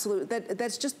 vanilla absolute.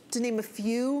 That's just to name a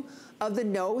few of the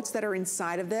notes that are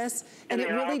inside of this. And it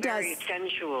really does. Very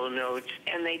sensual notes,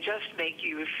 and they just make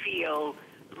you feel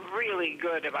really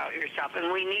good about yourself.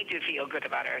 And we need to feel good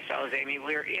about ourselves, Amy.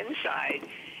 We're inside,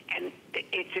 and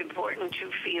it's important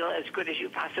to feel as good as you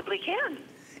possibly can.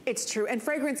 It's true, and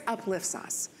fragrance uplifts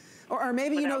us. Or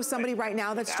maybe you know somebody right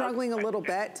now that's struggling a little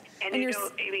bit. And you know,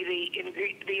 Amy,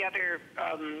 the other,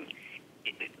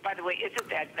 by the way, isn't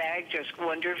that bag just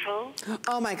wonderful?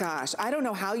 Oh my gosh, I don't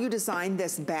know how you designed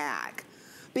this bag,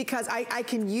 because I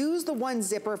can use the one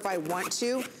zipper if I want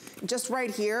to, just right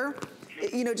here.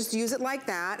 You know, just use it like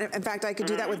that. In fact, I could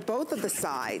do that with both of the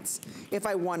sides if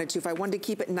I wanted to. If I wanted to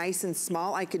keep it nice and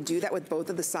small, I could do that with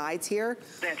both of the sides here.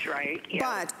 That's right.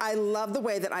 Yeah. But I love the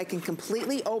way that I can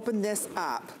completely open this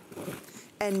up.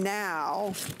 And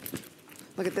now,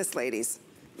 look at this, ladies.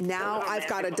 Now I've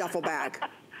got a duffel bag.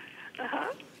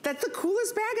 That's the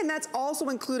coolest bag, and that's also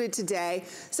included today.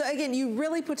 So again, you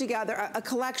really put together a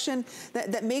collection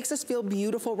that makes us feel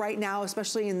beautiful right now,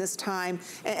 especially in this time.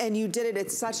 And you did it at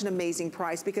such an amazing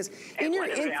price, because in your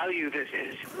value this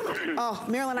is. Oh,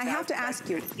 Marilyn, I have to ask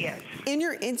you. Yes. In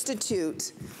your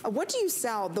institute, what do you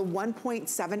sell? The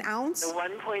 1.7 ounce? The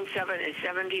 1.7 is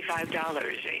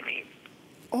 $75, Amy.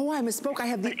 Oh, I misspoke. I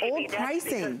have the old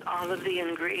pricing. Because all of the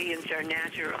ingredients are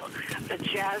natural. The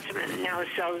jasmine now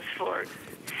sells for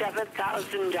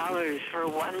 $7,000 for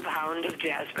 1 pound of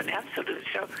jasmine absolute.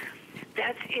 So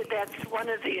that's it. That's one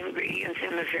of the ingredients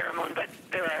in the pheromone, but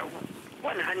there are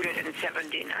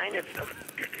 179 of them.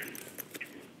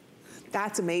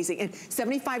 That's amazing. And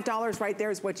 $75 right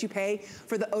there is what you pay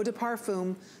for the eau de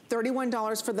parfum,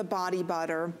 $31 for the body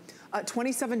butter,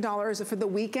 $27 for the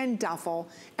weekend duffel,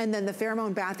 and then the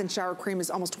pheromone bath and shower cream is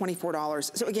almost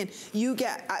 $24. So again, you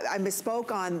get, I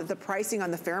misspoke on the pricing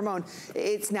on the pheromone,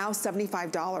 it's now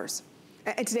 $75.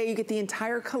 And today you get the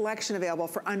entire collection available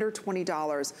for under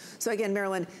 $20. So again,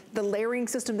 Marilyn, the layering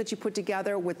system that you put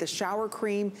together with the shower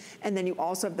cream, and then you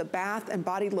also have the bath and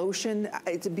body lotion,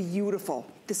 it's beautiful.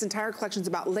 This entire collection is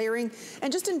about layering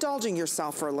and just indulging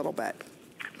yourself for a little bit.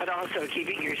 But also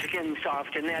keeping your skin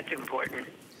soft, and that's important.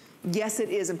 Yes, it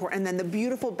is important. And then the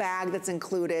beautiful bag that's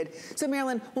included. So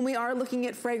Marilyn, when we are looking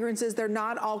at fragrances, they're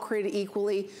not all created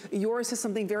equally. Yours is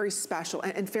something very special.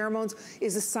 And pheromones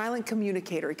is a silent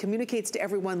communicator. It communicates to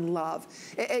everyone love.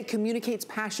 It communicates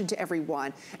passion to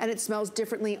everyone. And it smells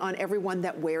differently on everyone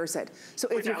that wears it. So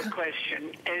if without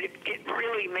question. And it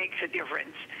really makes a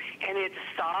difference. And it's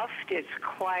soft, it's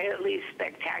quietly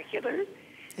spectacular.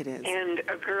 It is. And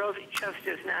a girl just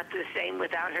is not the same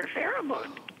without her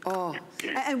pheromone. Oh,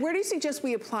 and where do you suggest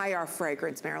we apply our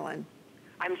fragrance, Marilyn?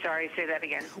 I'm sorry, say that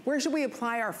again. Where should we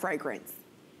apply our fragrance?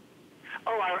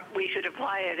 Oh, we should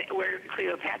apply it where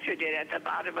Cleopatra did, at the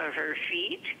bottom of her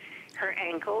feet, her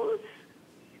ankles.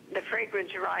 The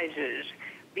fragrance rises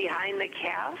behind the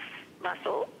calf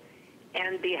muscle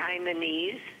and behind the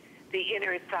knees, the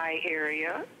inner thigh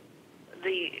area,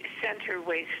 the center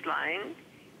waistline,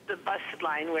 the bust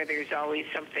line where there's always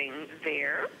something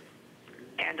there,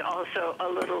 and also a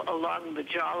little along the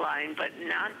jawline, but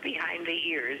not behind the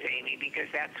ears, Amy, because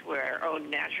that's where our own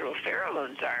natural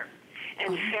pheromones are.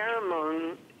 And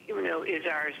pheromone, you know, is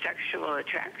our sexual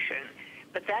attraction.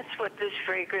 But that's what this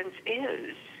fragrance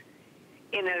is,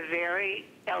 in a very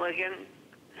elegant,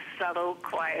 subtle,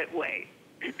 quiet way.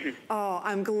 Oh,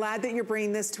 I'm glad that you're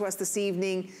bringing this to us this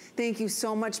evening. Thank you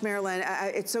so much, Marilyn.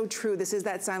 It's so true. This is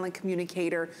that silent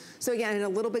communicator. So again, and a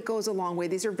little bit goes a long way.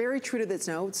 These are very true to its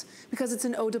notes because it's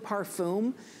an eau de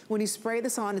parfum. When you spray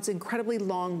this on, it's incredibly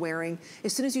long wearing.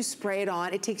 As soon as you spray it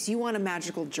on, it takes you on a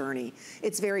magical journey.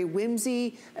 It's very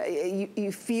whimsy.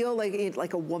 You feel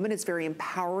like a woman. It's very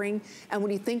empowering. And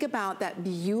when you think about that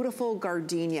beautiful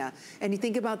gardenia, and you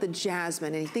think about the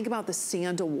jasmine, and you think about the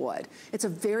sandalwood, it's a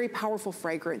very powerful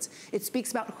fragrance. It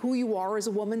speaks about who you are as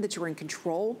a woman, that you're in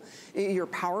control, you're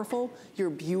powerful, you're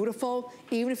beautiful.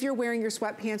 Even if you're wearing your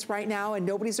sweatpants right now and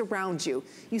nobody's around you,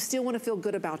 you still want to feel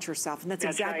good about yourself. And that's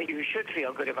exactly right. You should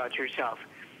feel good about yourself.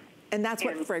 And that's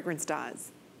what fragrance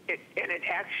does. And it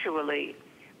actually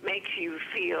makes you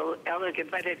feel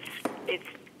elegant, but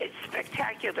it's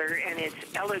spectacular and it's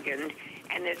elegant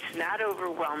and it's not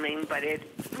overwhelming, but it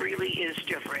really is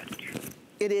different.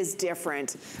 It is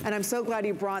different. And I'm so glad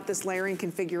you brought this layering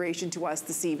configuration to us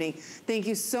this evening. Thank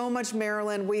you so much,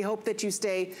 Marilyn. We hope that you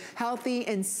stay healthy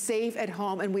and safe at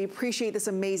home, and we appreciate this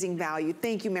amazing value.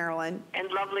 Thank you, Marilyn. And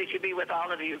lovely to be with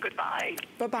all of you. Goodbye.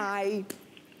 Bye-bye.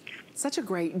 Such a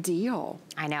great deal.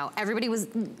 I know. Everybody was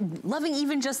loving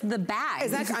even just the bag.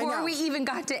 Exactly. Before we even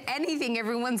got to anything,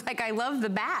 everyone's like, I love the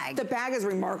bag. The bag is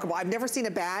remarkable. I've never seen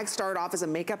a bag start off as a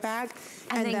makeup bag.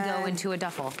 And then go into a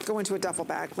duffel. Go into a duffel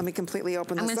bag. Let me completely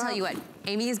open this up. I'm gonna tell you what,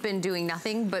 Amy has been doing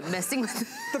nothing but messing with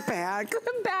the bag.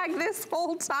 The bag this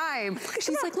whole time.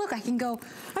 She's like, look, I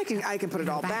can put it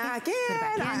all back in.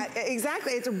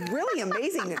 Exactly. It's really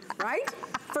amazing, right?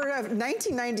 For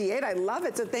 1998, I love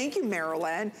it. So thank you,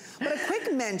 Marilyn. But a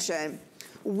quick mention,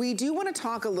 we do want to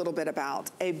talk a little bit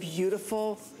about a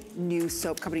beautiful new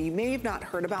soap company. You may have not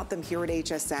heard about them here at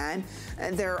HSN.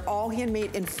 They're all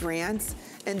handmade in France.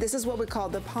 And this is what we call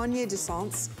the Panier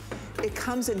d'Essence. It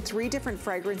comes in 3 different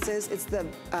fragrances. It's the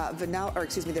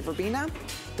the verbena,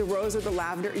 the rose, or the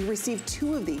lavender. You receive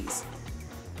 2 of these.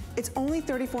 It's only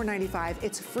 $34.95.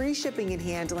 It's free shipping and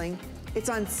handling. It's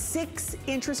on 6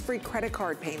 interest-free credit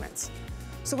card payments.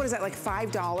 So what is that, like $5?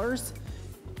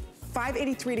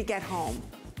 $5.83 to get home.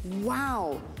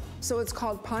 Wow. So it's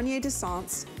called Panier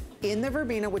d'Essence in the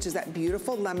verbena, which is that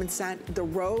beautiful lemon scent, the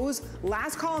rose,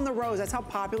 last call on the rose, that's how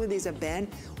popular these have been,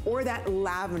 or that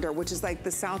lavender, which is like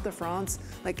the south of France,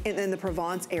 like in the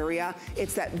Provence area.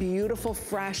 It's that beautiful,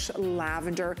 fresh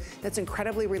lavender that's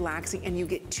incredibly relaxing, and you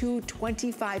get 2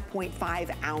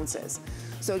 25.5 ounces.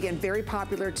 So again, very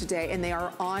popular today, and they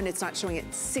are on, it's not showing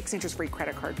it, 6 interest-free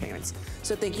credit card payments.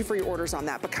 So thank you for your orders on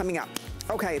that. But coming up,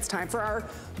 okay, it's time for our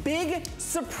big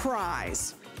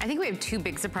surprise. I think we have 2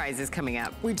 big surprises coming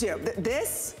up. We do.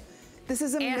 This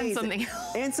is amazing. And something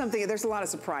else. And something, there's a lot of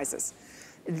surprises.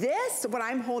 This, what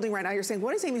I'm holding right now, you're saying,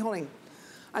 what is Amy holding?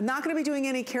 I'm not gonna be doing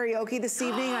any karaoke this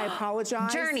evening, I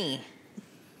apologize. Journey.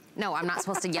 No, I'm not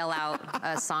supposed to yell out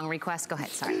a song request. Go ahead,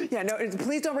 sorry. Yeah, no,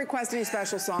 please don't request any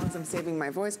special songs. I'm saving my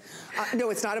voice. No,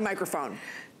 it's not a microphone.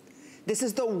 This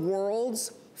is the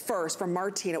world's first from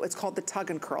Martino. It's called the Tug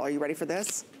and Curl. Are you ready for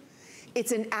this?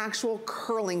 It's an actual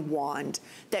curling wand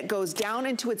that goes down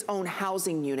into its own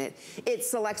housing unit. It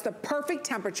selects the perfect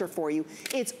temperature for you.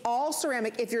 It's all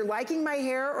ceramic. If you're liking my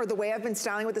hair or the way I've been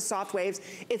styling with the soft waves,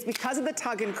 it's because of the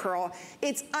Tug and Curl.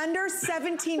 It's under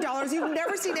 $17. You've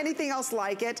never seen anything else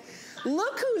like it.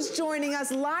 Look who's joining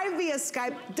us live via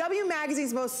Skype, W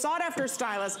Magazine's most sought after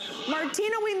stylist.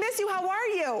 Martino, we miss you. How are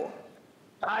you?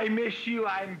 I miss you.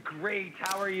 I'm great.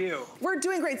 How are you? We're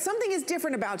doing great. Something is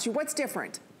different about you. What's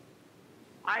different?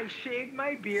 I shaved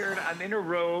my beard. I'm in a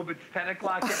robe. It's 10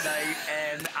 o'clock at night.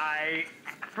 And I,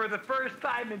 for the first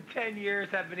time in 10 years,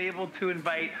 have been able to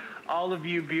invite all of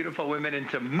you beautiful women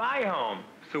into my home.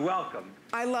 So welcome.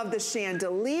 I love the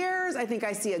chandeliers. I think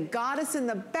I see a goddess in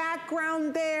the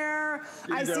background there.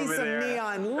 I see some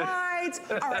neon lights.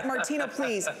 All right, Martino,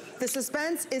 please. The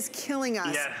suspense is killing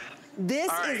us. Yes.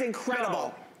 This is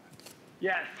incredible.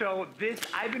 So this,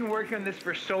 I've been working on this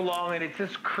for so long, and it's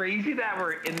just crazy that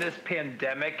we're in this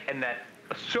pandemic and that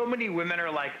so many women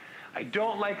are like, I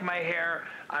don't like my hair,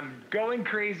 I'm going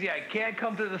crazy, I can't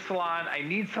come to the salon, I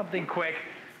need something quick.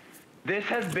 This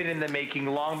has been in the making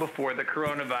long before the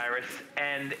coronavirus,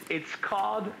 and it's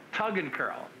called Tug and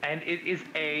Curl, and it is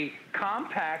a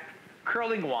compact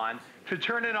curling wand. To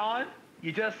turn it on,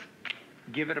 you just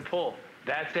give it a pull.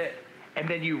 That's it. And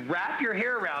then you wrap your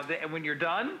hair around it, and when you're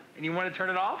done and you want to turn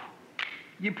it off,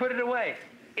 you put it away.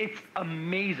 It's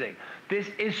amazing. This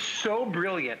is so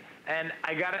brilliant. And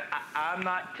I'm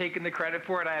not taking the credit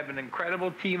for it. I have an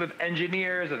incredible team of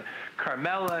engineers, and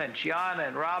Carmela and Gianna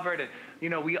and Robert,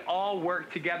 and we all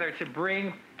work together to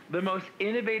bring the most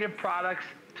innovative products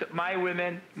to my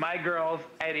women, my girls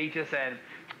at HSN.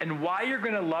 And why you're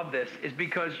going to love this is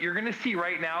because you're going to see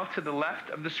right now to the left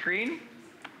of the screen,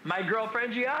 my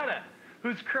girlfriend Gianna,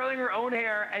 who's curling her own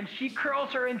hair, and she curls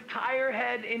her entire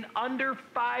head in under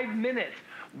 5 minutes.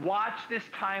 Watch this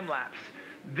time lapse.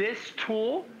 This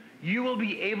tool you will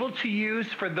be able to use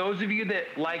for those of you that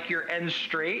like your ends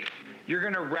straight. You're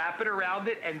gonna wrap it around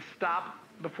it and stop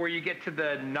before you get to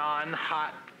the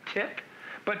non-hot tip.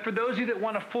 But for those of you that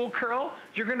want a full curl,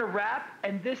 you're gonna wrap,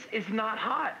 and this is not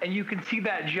hot. And you can see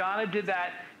that Gianna did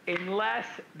that in less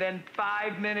than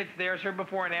 5 minutes. There's her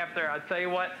before and after. I'll tell you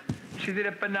what, she did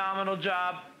a phenomenal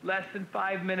job, less than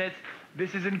 5 minutes.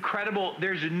 This is incredible.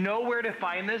 There's nowhere to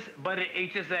find this but at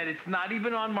HSN. It's not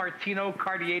even on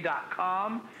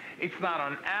martinocartier.com. It's not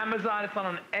on Amazon. It's not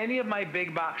on any of my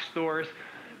big box stores.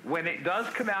 When it does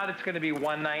come out, it's going to be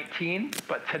 $119.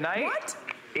 But tonight, what?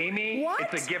 Amy, what?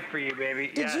 It's a gift for you, baby.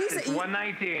 Did you say it's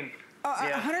 $119.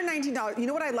 $119. You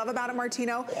know what I love about it,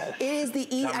 Martino? Yes. It is the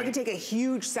ease. I can take a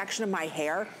huge section of my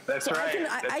hair. That's right.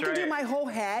 I can do my whole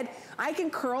head. I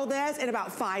can curl this in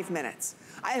about 5 minutes.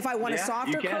 If I want a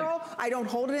softer curl, I don't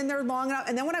hold it in there long enough.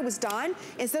 And then when I was done,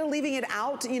 instead of leaving it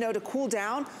out, to cool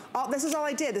down, this is all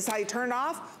I did. This is how you turn it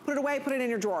off, put it away, put it in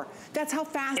your drawer. That's how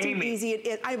fast and easy it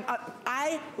is.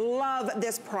 I love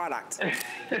this product.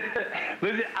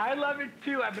 Listen, I love it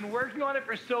too. I've been working on it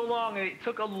for so long, and it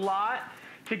took a lot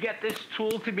to get this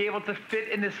tool to be able to fit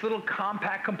in this little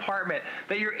compact compartment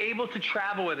that you're able to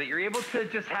travel with it. You're able to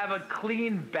just have a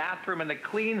clean bathroom and a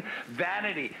clean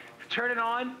vanity. Turn it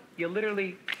on, you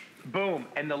literally, boom,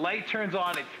 and the light turns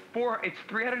on. It's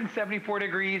 374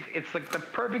 degrees. It's like the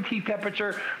perfect heat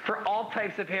temperature for all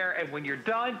types of hair. And when you're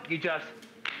done, you just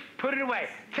put it away.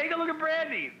 Take a look at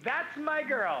Brandy. That's my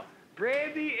girl.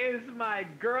 Brandy is my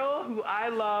girl who I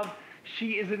love.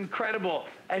 She is incredible.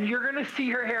 And you're gonna see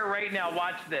her hair right now.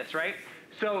 Watch this, right?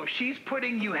 So she's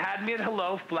putting You Had Me at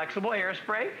Hello flexible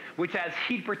hairspray, which has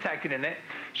heat protectant in it.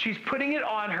 She's putting it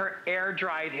on her air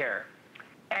dried hair.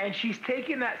 And she's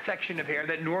taking that section of hair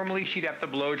that normally she'd have to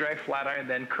blow dry, flat iron,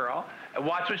 then curl. And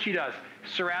watch what she does.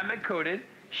 Ceramic coated.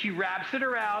 She wraps it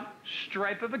around,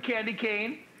 stripe of a candy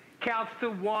cane, counts to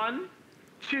 1,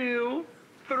 2,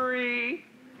 3,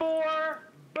 4,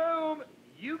 boom.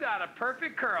 You got a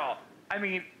perfect curl. I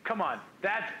mean, come on,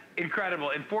 that's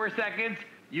incredible. In 4 seconds,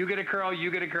 you get a curl, you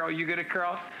get a curl, you get a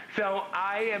curl. So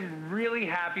I am really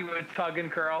happy with Tug and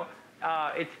Curl.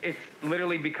 It's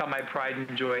literally become my pride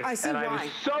and joy. I see and why. I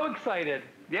was so excited.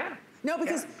 Yeah. No,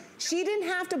 because She didn't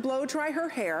have to blow dry her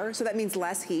hair, so that means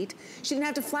less heat. She didn't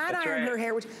have to flat iron her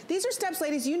hair, which these are steps,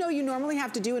 ladies, you know you normally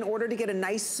have to do in order to get a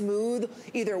nice, smooth,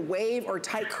 either wave or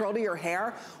tight curl to your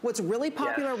hair. What's really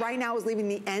popular right now is leaving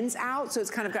the ends out, so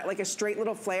it's kind of got like a straight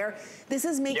little flare. This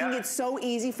is making it so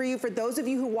easy for you. For those of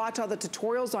you who watch all the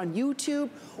tutorials on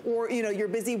YouTube, or you know, you're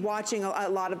busy watching a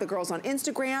lot of the girls on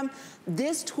Instagram,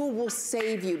 this tool will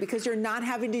save you because you're not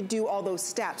having to do all those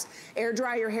steps. Air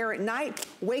dry your hair at night,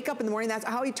 wake up in the morning, that's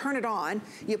how you turn it on.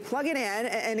 You plug it in,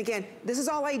 and again, this is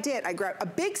all I did. I grabbed a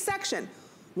big section.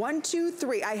 1, 2,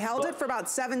 3. I held it for about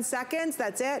 7 seconds.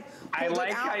 That's it. I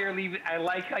like how you're leaving. I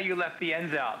like how you left the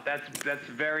ends out. That's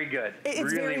very good.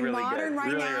 It's really, very modern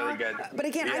right now. Really good. But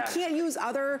again, I can't use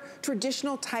other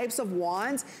traditional types of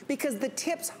wands because the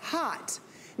tip's hot.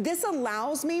 This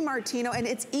allows me, Martino, and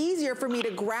it's easier for me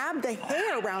to grab the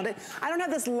hair around it. I don't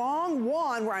have this long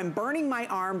wand where I'm burning my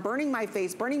arm, burning my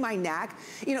face, burning my neck.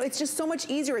 You know, it's just so much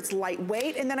easier. It's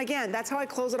lightweight. And then again, that's how I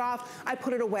close it off. I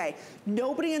put it away.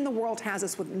 Nobody in the world has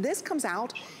this. When this comes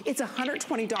out, it's a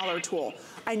 $120 tool.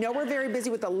 I know we're very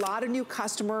busy with a lot of new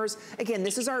customers. Again,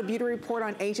 this is our beauty report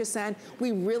on HSN.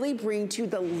 We really bring to you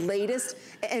the latest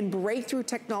and breakthrough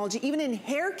technology, even in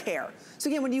hair care. So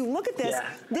again, when you look at this,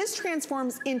 this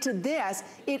transforms into this.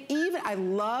 I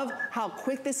love how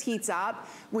quick this heats up.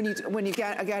 When you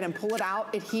get again and pull it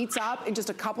out, it heats up in just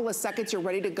a couple of seconds. You're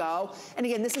ready to go. And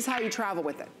again, this is how you travel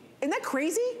with it. Isn't that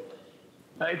crazy?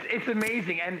 It's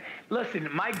amazing. And listen,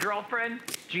 my girlfriend,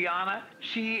 Gianna,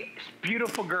 she's a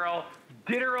beautiful girl,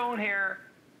 did her own hair.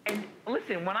 And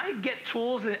listen, when I get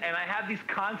tools and I have these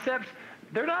concepts,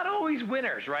 they're not always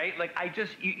winners, right? Like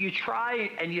you try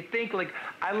and you think like,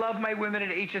 I love my women at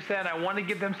HSN. I want to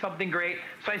give them something great.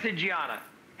 So I said, Gianna,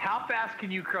 how fast can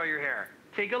you curl your hair?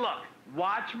 Take a look.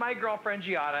 Watch my girlfriend,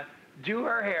 Gianna, do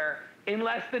her hair in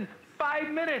less than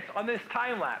 5 minutes on this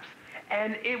time lapse.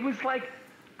 And it was like,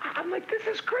 I'm like, this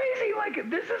is crazy. Like,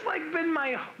 this has like been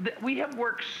we have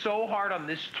worked so hard on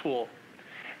this tool.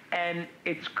 And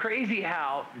it's crazy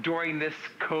how during this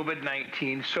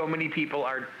COVID-19, so many people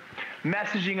are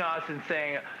messaging us and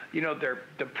saying, you know, they're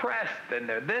depressed and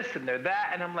they're this and they're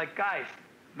that. And I'm like, guys,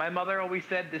 my mother always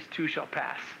said this too shall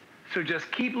pass. So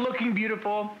just keep looking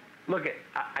beautiful. Look at,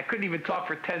 I couldn't even talk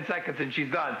for 10 seconds and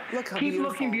she's done. Keep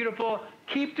looking beautiful.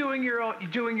 Keep doing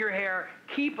your hair.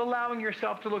 Keep allowing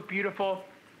yourself to look beautiful.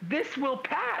 This will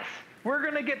pass. We're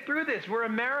going to get through this. We're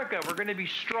America. We're going to be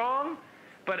strong.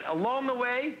 But along the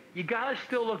way, you got to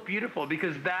still look beautiful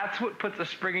because that's what puts a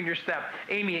spring in your step.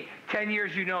 Amy, 10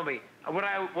 years you know me. What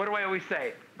do I always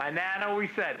say? My Nana always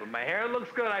said, when my hair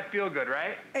looks good, I feel good,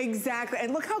 right? Exactly.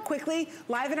 And look how quickly,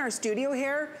 live in our studio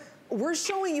here, we're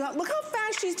showing you, look how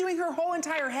fast she's doing her whole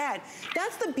entire head.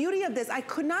 That's the beauty of this. I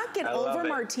could not get over,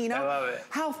 Martino,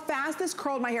 how fast this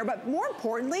curled my hair. But more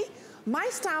importantly, my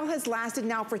style has lasted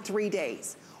now for 3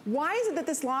 days. Why is it that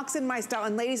this locks in my style?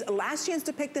 And ladies, last chance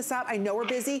to pick this up. I know we're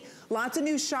busy. Lots of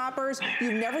new shoppers.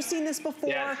 You've never seen this before.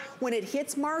 Yes. When it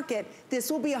hits market,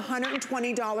 this will be a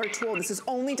 $120 tool. This is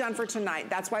only done for tonight.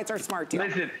 That's why it's our smart deal.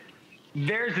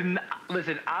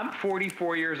 Listen, I'm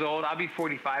 44 years old. I'll be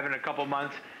 45 in a couple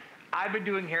months. I've been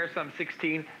doing hair since I'm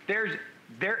 16.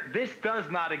 This does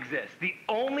not exist. The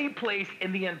only place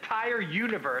in the entire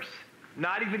universe,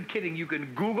 not even kidding, you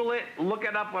can Google it, look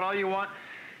it up, what all you want.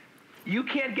 You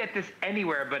can't get this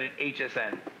anywhere but at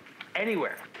HSN,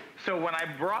 anywhere. So when I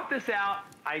brought this out,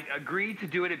 I agreed to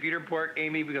do it at Beauty Report,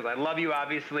 Amy, because I love you,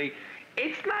 obviously.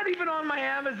 It's not even on my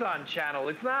Amazon channel.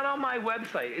 It's not on my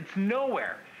website. It's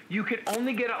nowhere. You can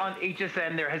only get it on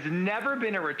HSN. There has never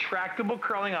been a retractable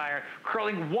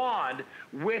curling wand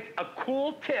with a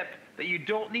cool tip that you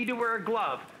don't need to wear a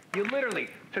glove. You literally,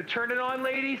 to turn it on,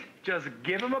 ladies, just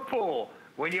give them a pull.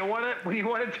 When you want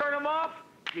to turn them off,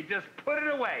 you just put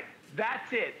it away.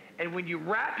 That's it. And when you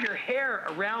wrap your hair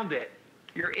around it,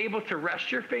 you're able to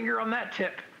rest your finger on that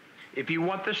tip. If you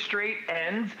want the straight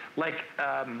ends, like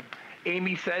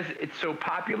Amy says, it's so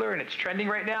popular and it's trending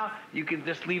right now, you can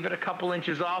just leave it a couple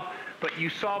inches off. But you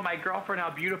saw my girlfriend, how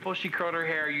beautiful she curled her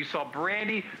hair. You saw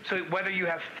Brandy. So whether you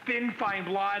have thin, fine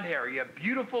blonde hair, you have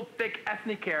beautiful, thick,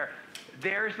 ethnic hair,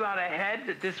 there's not a head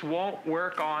that this won't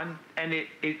work on. And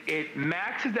it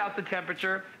maxes out the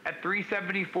temperature at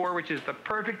 374, which is the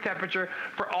perfect temperature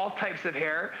for all types of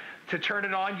hair. To turn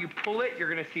it on, you pull it.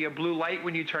 You're going to see a blue light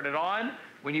when you turn it on.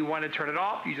 When you want to turn it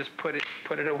off, you just put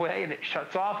it away and it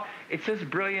shuts off. It's just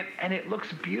brilliant, and it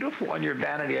looks beautiful on your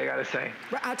vanity, I got to say.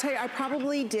 I'll tell you, I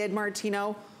probably did,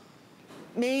 Martino,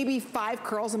 maybe 5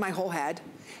 curls in my whole head.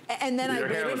 And then I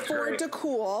waited for it to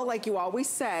cool, like you always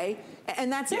say,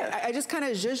 and that's it. I just kind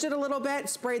of zhuzhed it a little bit,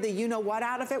 sprayed the you-know-what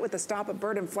out of it with the Stop a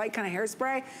Bird in Flight kind of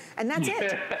hairspray, and that's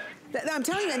it. I'm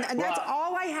telling you, and that's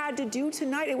all I had to do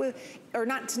tonight. It was, or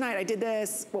not tonight, I did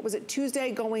this, what was it,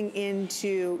 Tuesday going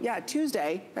into,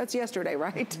 Tuesday. That's yesterday,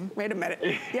 right? Wait a minute.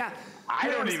 Yeah. I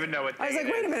don't even know what day I was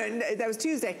like, wait a minute, that was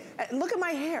Tuesday. Look at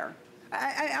my hair. All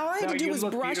I had to do was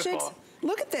brush it.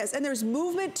 Look at this, and there's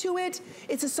movement to it.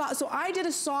 It's a so I did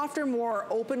a softer, more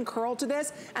open curl to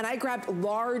this, and I grabbed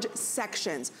large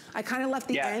sections. I kind of left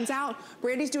the ends out.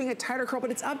 Brandy's doing a tighter curl, but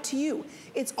it's up to you.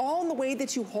 It's all in the way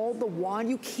that you hold the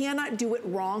wand. You cannot do it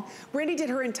wrong. Brandy did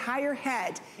her entire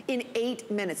head in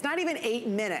 8 minutes, not even 8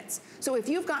 minutes. So if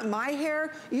you've got my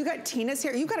hair, you got Tina's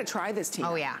hair, you've got to try this, Tina.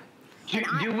 Oh, yeah.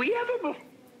 Do we have a...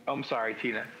 I'm sorry,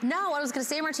 Tina. No, what I was going to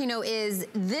say, Martino, is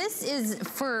this is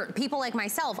for people like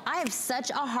myself. I have such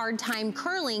a hard time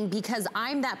curling because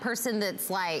I'm that person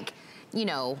that's like, you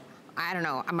know, I don't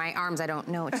know, my arms, I don't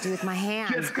know what to do with my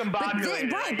hands. Just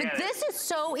combobulated. Right, but this is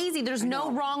so easy. There's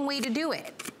no wrong way to do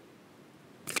it.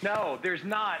 No, there's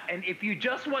not. And if you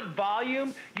just want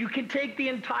volume, you can take the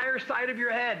entire side of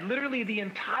your head, literally the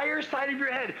entire side of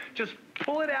your head. Just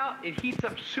pull it out. It heats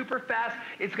up super fast.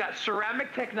 It's got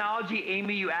ceramic technology.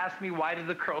 Amy, you asked me why did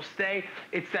the curl stay?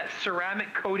 It's that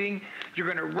ceramic coating.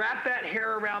 You're going to wrap that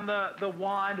hair around the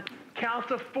wand. Count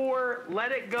to 4.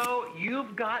 Let it go.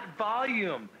 You've got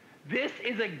volume. This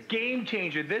is a game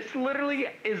changer. This literally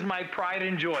is my pride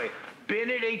and joy. Been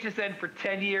at HSN for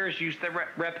 10 years, used to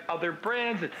rep other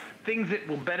brands and things that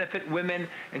will benefit women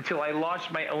until I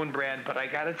launched my own brand. But I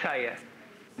got to tell you,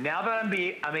 now that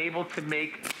I'm able to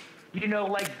make, you know,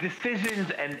 like decisions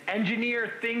and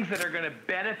engineer things that are going to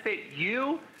benefit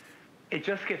you, it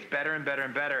just gets better and better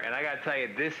and better. And I got to tell you,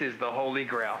 this is the holy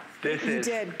grail. You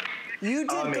did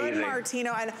amazing. Good,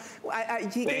 Martino. And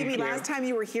you gave me, last time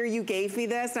you were here, you gave me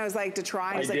this. And I was like, to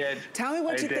try. I did. Tell me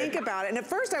what you think about it. And at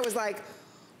first I was like,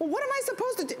 well, what am I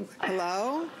supposed to do?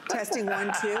 Hello? Testing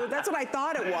 1, 2. That's what I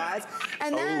thought it was.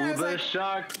 And then I was like,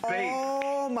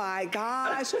 oh my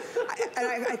gosh.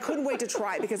 I couldn't wait to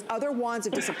try it because other wands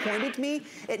have disappointed me.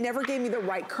 It never gave me the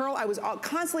right curl. I was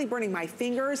constantly burning my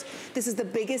fingers. This is the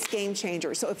biggest game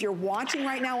changer. So if you're watching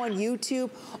right now on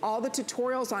YouTube, all the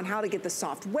tutorials on how to get the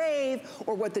soft wave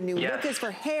or what the new look is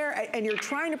for hair, and you're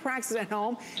trying to practice at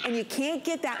home and you can't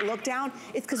get that look down,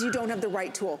 it's because you don't have the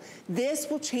right tool. This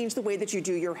will change the way that you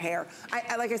do your hair.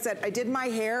 Like I said, I did my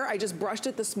hair. I just brushed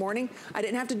it this morning. I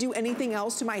didn't have to do anything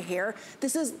else to my hair.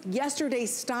 This is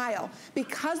yesterday's style.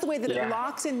 Because the way that it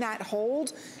locks in that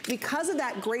hold, because of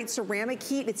that great ceramic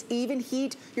heat, it's even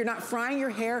heat. You're not frying your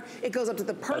hair. It goes up to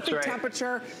the perfect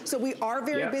temperature. So we are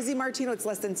very busy, Martino. It's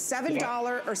less than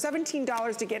 $7 or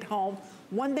 $17 to get home.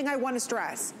 One thing I want to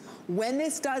stress, when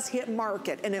this does hit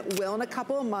market, and it will in a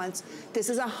couple of months, this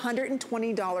is a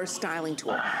 $120 styling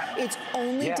tool. It's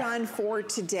only done for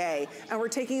today. And we're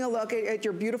taking a look at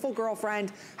your beautiful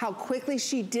girlfriend, how quickly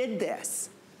she did this.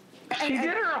 She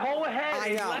did her whole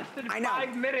head in less than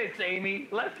 5 minutes, Amy.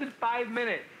 Less than 5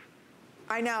 minutes.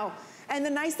 I know. And the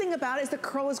nice thing about it is the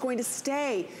curl is going to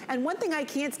stay. And one thing I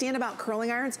can't stand about curling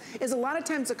irons is a lot of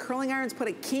times the curling irons put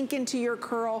a kink into your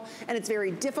curl and it's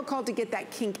very difficult to get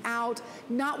that kink out.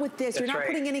 Not with this. You're not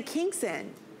putting any kinks in.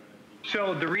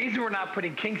 So the reason we're not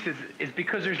putting kinks is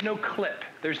because there's no clip.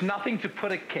 There's nothing to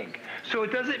put a kink. So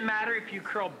it doesn't matter if you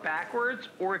curl backwards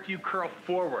or if you curl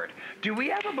forward. Do we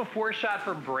have a before shot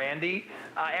for Brandy?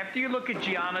 After you look at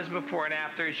Gianna's before and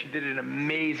after, she did an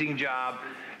amazing job.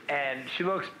 And she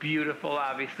looks beautiful,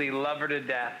 obviously. Love her to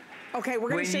death. Okay, we're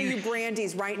going to show you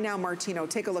Brandy's right now, Martino.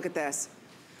 Take a look at this.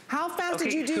 How fast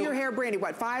did you do your hair, Brandy?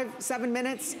 What, 5, 7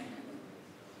 minutes?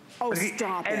 Oh,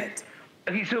 stop it.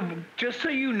 Okay, so just so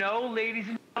you know, ladies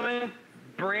and gentlemen,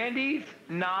 Brandy's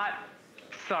not,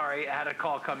 sorry, I had a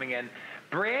call coming in.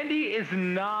 Brandy is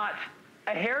not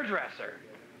a hairdresser.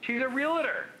 She's a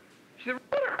realtor. She's a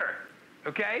realtor,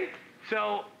 okay?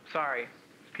 So, sorry.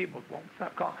 People won't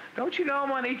stop calling. Don't you know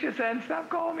I'm on HSN? Stop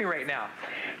calling me right now.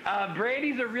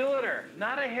 Brandy's a realtor,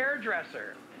 not a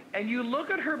hairdresser. And you look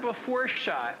at her before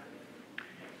shot,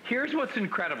 here's what's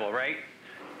incredible, right?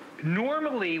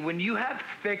 Normally, when you have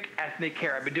thick ethnic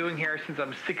hair, I've been doing hair since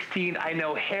I'm 16. I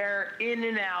know hair in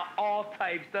and out, all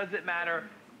types, doesn't matter.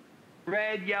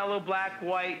 Red, yellow, black,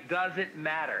 white, doesn't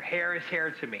matter. Hair is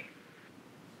hair to me.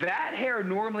 That hair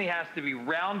normally has to be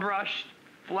round brushed,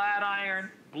 flat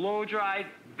iron, blow dried,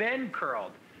 then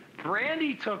curled.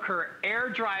 Brandy took her air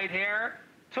dried hair,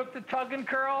 took the tug and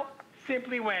curl,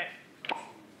 simply went,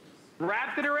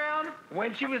 wrapped it around.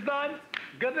 When she was done,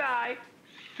 goodbye.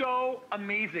 So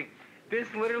amazing. This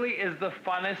literally is the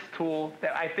funnest tool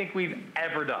that I think we've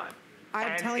ever done.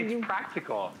 I'm telling you,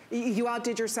 practical. You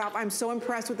outdid yourself. I'm so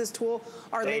impressed with this tool.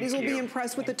 Our ladies will be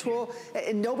impressed with the tool.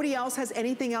 And nobody else has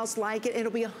anything else like it. It'll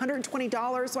be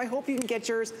 $120, so I hope you can get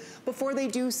yours before they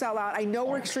do sell out. I know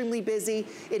we're extremely busy.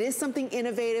 It is something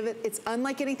innovative. It's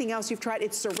unlike anything else you've tried.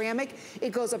 It's ceramic. It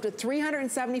goes up to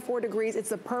 374 degrees. It's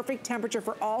the perfect temperature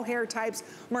for all hair types.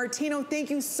 Martino, thank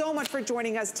you so much for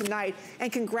joining us tonight, and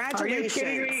congratulations. Are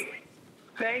you kidding me?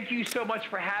 Thank you so much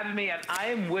for having me, and I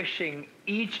am wishing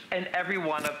each and every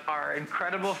one of our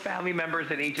incredible family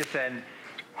members at HSN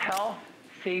health,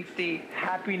 safety,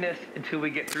 happiness until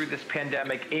we get through this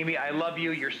pandemic. Amy, I love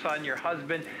you, your son, your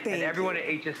husband, and everyone at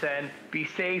HSN. Be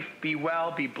safe, be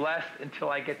well, be blessed until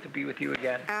I get to be with you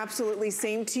again. Absolutely.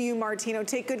 Same to you, Martino.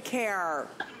 Take good care.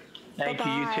 Thank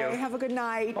you, you too. Have a good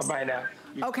night. Bye-bye now.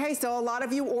 Okay, so a lot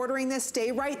of you ordering this,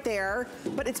 stay right there.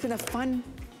 But it's been a fun,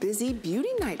 busy beauty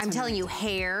night tonight. I'm telling you,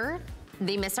 hair,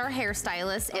 they miss our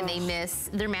hairstylists and they miss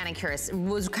their manicurists.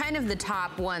 Was kind of the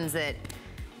top ones that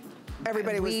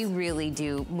we really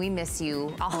do. We miss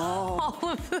you. All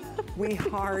of them. We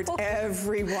heart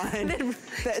everyone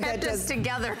that does us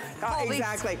together.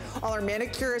 Exactly. All our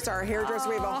manicurists, our hairdressers,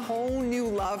 we have a whole new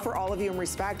love for all of you and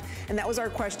respect. And that was our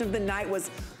question of the night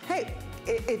was, hey,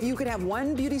 if you could have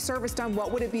one beauty service done,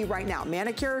 what would it be right now?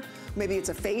 Manicure, maybe it's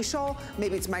a facial,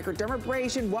 maybe it's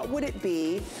microdermabrasion, what would it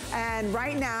be? And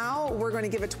right now, we're gonna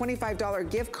give a $25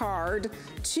 gift card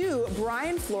to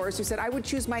Brian Flores, who said, I would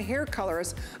choose my hair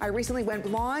colorist. I recently went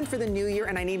blonde for the new year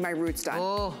and I need my roots done.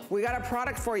 Oh. We got a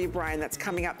product for you, Brian, that's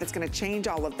coming up that's gonna change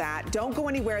all of that. Don't go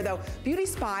anywhere though. Beauty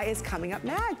Spy is coming up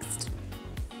next.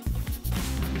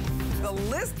 The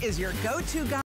list is your go-to guide.